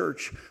into a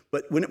church.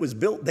 But when it was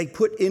built, they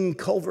put in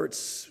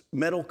culverts,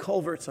 metal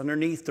culverts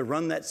underneath to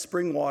run that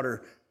spring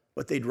water,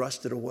 but they'd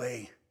rusted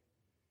away.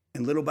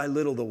 And little by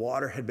little, the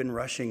water had been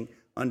rushing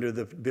under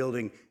the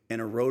building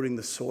and eroding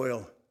the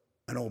soil.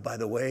 And oh, by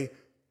the way,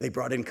 they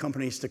brought in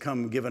companies to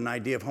come give an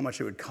idea of how much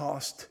it would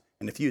cost.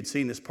 And if you had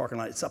seen this parking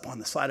lot, it's up on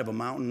the side of a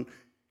mountain.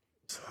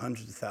 It's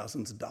hundreds of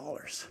thousands of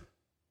dollars.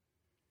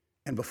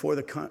 And before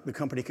the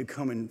company could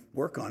come and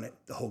work on it,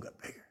 the hole got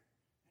bigger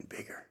and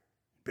bigger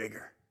and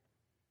bigger.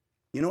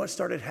 You know what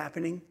started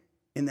happening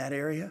in that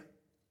area?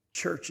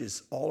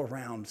 Churches all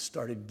around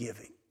started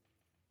giving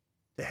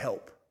to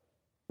help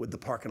with the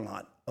parking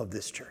lot of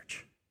this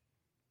church.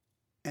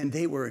 And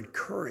they were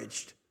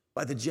encouraged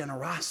by the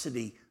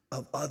generosity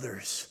of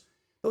others.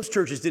 Those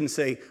churches didn't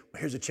say, well,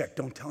 here's a check,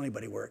 don't tell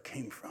anybody where it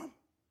came from.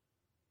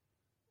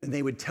 And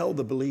they would tell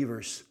the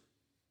believers,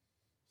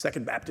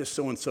 Second Baptist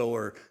so-and-so,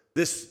 or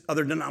this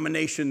other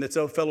denomination that's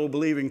a fellow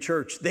believing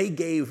church, they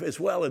gave as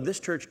well, and this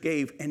church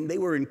gave, and they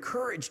were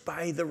encouraged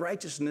by the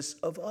righteousness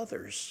of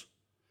others.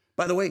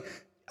 By the way,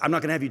 I'm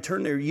not going to have you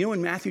turn there. You know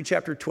in Matthew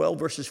chapter 12,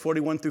 verses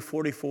 41 through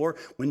 44,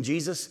 when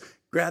Jesus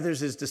gathers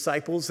his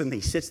disciples and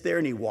he sits there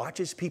and he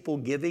watches people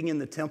giving in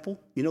the temple,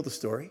 you know the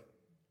story?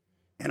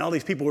 And all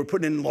these people were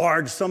putting in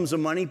large sums of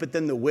money, but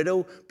then the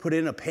widow put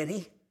in a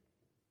penny.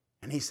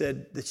 And he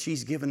said that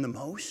she's given the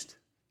most.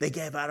 They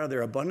gave out of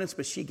their abundance,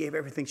 but she gave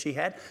everything she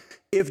had.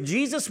 If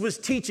Jesus was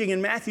teaching in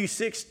Matthew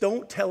 6,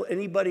 don't tell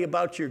anybody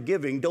about your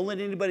giving, don't let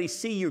anybody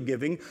see your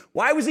giving,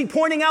 why was he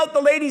pointing out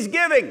the lady's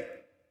giving?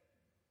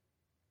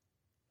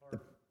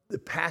 The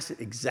passage,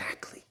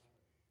 exactly,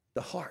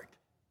 the heart.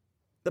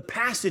 The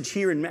passage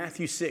here in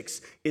Matthew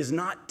 6 is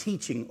not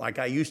teaching like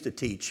I used to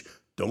teach,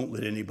 don't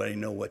let anybody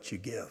know what you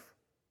give.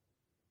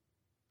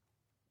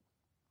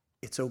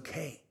 It's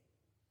okay.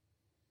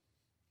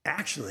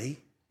 Actually,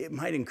 it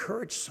might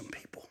encourage some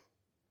people.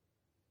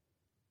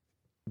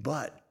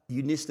 But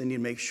you just need to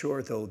make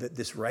sure, though, that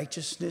this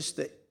righteousness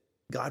that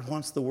God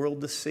wants the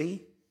world to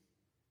see,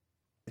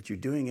 that you're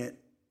doing it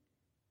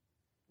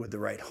with the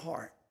right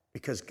heart.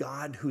 Because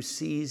God, who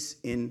sees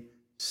in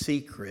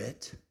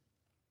secret,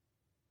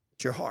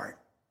 it's your heart,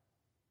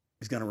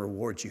 is going to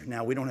reward you.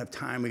 Now, we don't have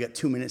time. We got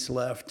 2 minutes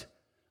left.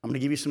 I'm going to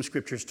give you some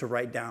scriptures to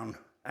write down.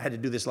 I had to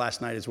do this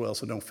last night as well,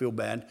 so don't feel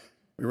bad.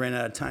 We ran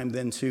out of time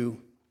then, too.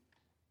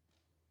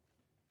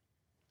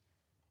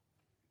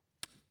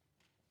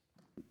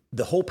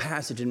 The whole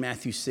passage in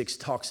Matthew 6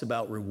 talks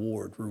about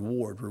reward,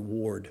 reward,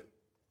 reward.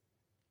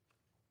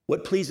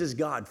 What pleases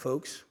God,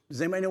 folks?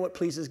 Does anybody know what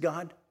pleases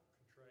God?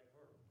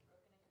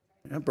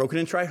 Broken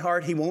and tried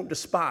heart, he won't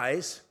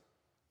despise.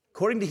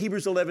 According to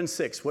Hebrews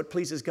 11:6, what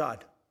pleases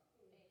God?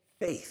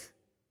 Faith.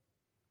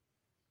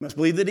 You must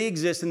believe that he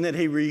exists and that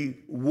he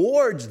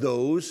rewards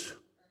those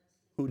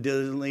who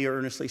diligently or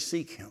earnestly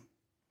seek him.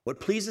 What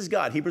pleases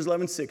God, Hebrews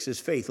 11:6, is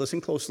faith.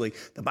 Listen closely.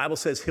 The Bible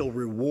says he'll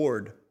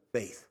reward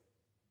faith.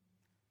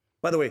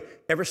 By the way,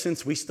 ever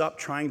since we stopped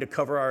trying to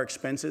cover our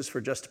expenses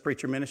for Just a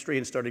Preacher ministry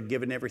and started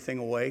giving everything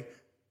away,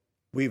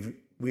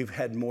 we've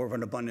had more of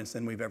an abundance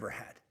than we've ever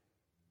had.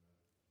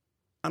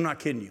 I'm not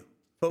kidding you.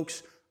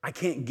 Folks, I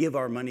can't give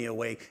our money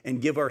away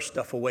and give our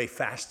stuff away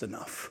fast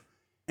enough.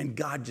 And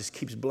God just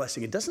keeps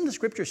blessing it. Doesn't the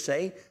scripture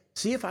say,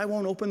 see if I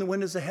won't open the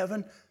windows of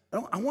heaven?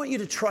 I want you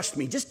to trust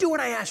me. Just do what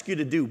I ask you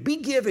to do. Be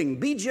giving.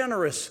 Be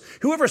generous.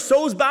 Whoever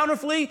sows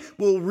bountifully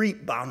will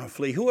reap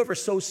bountifully. Whoever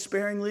sows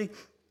sparingly,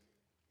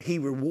 he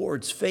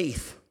rewards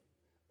faith.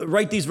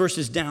 Write these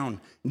verses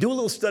down. Do a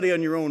little study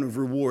on your own of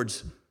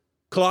rewards.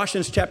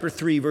 Colossians chapter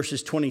 3,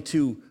 verses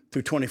 22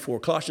 through 24.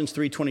 Colossians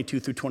 3, 22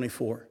 through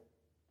 24.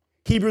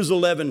 Hebrews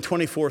 11,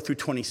 24 through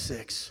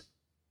 26.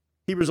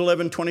 Hebrews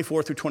 11,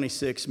 24 through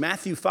 26.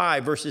 Matthew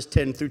 5, verses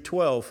 10 through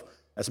 12.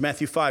 That's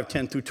Matthew 5,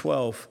 10 through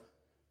 12.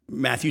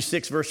 Matthew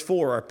 6, verse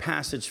 4, our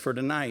passage for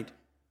tonight.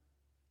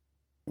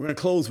 We're going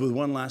to close with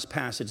one last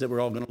passage that we're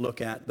all going to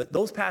look at. But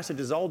those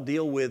passages all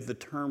deal with the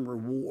term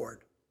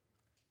reward.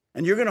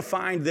 And you're going to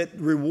find that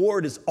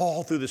reward is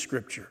all through the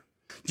scripture.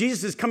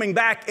 Jesus is coming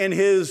back and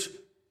his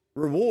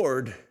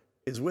reward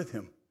is with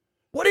him.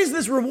 What is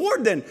this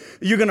reward then?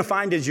 You're going to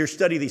find as you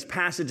study these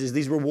passages,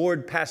 these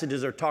reward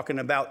passages are talking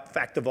about,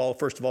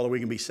 first of all, that we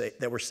can be saved,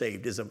 that we're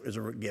saved is a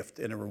gift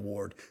and a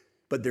reward.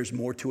 But there's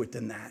more to it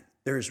than that.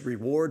 There's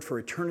reward for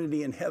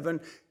eternity in heaven.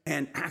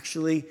 And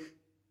actually,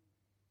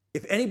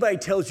 if anybody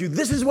tells you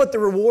this is what the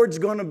reward's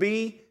going to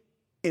be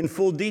in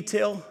full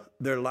detail,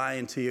 they're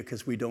lying to you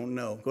because we don't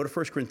know. Go to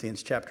 1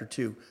 Corinthians chapter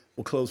 2.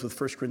 We'll close with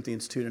 1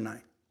 Corinthians 2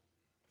 tonight.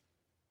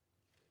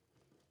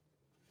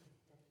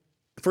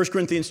 1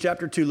 Corinthians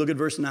chapter 2, look at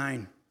verse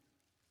 9.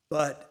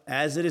 But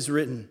as it is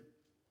written,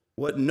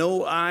 what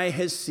no eye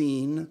has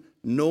seen,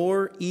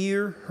 nor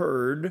ear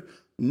heard,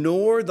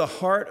 nor the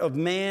heart of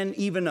man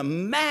even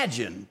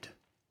imagined,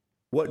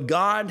 what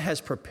God has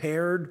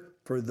prepared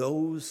for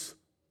those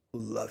who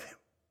love him.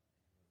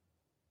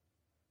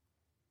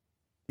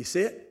 You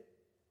see it?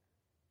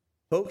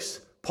 Folks,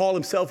 Paul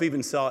himself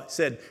even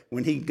said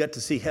when he got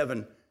to see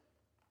heaven,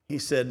 he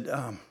said,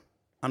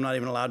 I'm not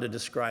even allowed to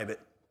describe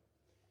it.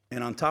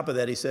 And on top of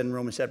that, he said in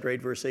Romans chapter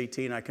 8, verse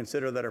 18, I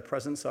consider that our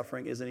present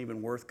suffering isn't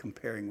even worth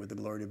comparing with the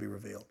glory to be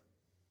revealed.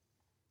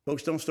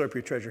 Folks, don't store up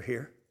your treasure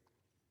here.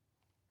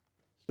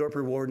 Store up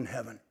reward in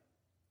heaven.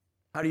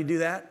 How do you do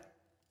that?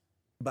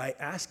 By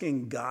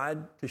asking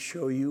God to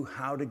show you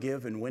how to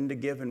give and when to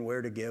give and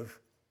where to give.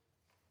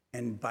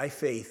 And by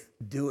faith,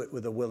 do it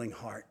with a willing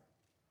heart.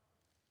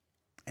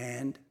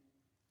 And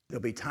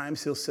there'll be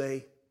times he'll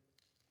say,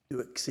 do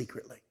it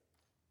secretly.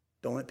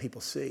 Don't let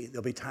people see.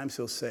 There'll be times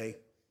he'll say,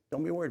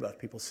 don't be worried about if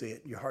people see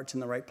it. Your heart's in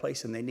the right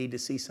place and they need to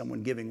see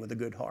someone giving with a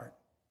good heart.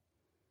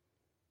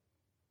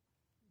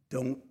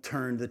 Don't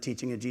turn the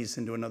teaching of Jesus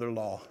into another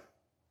law.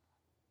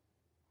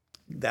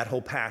 That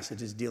whole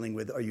passage is dealing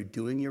with, are you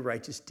doing your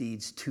righteous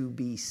deeds to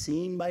be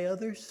seen by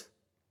others?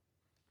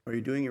 Or are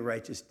you doing your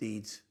righteous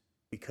deeds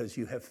because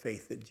you have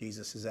faith that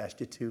Jesus has asked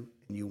you to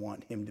and you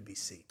want him to be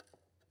seen?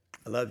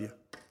 I love you.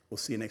 We'll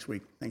see you next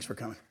week. Thanks for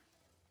coming.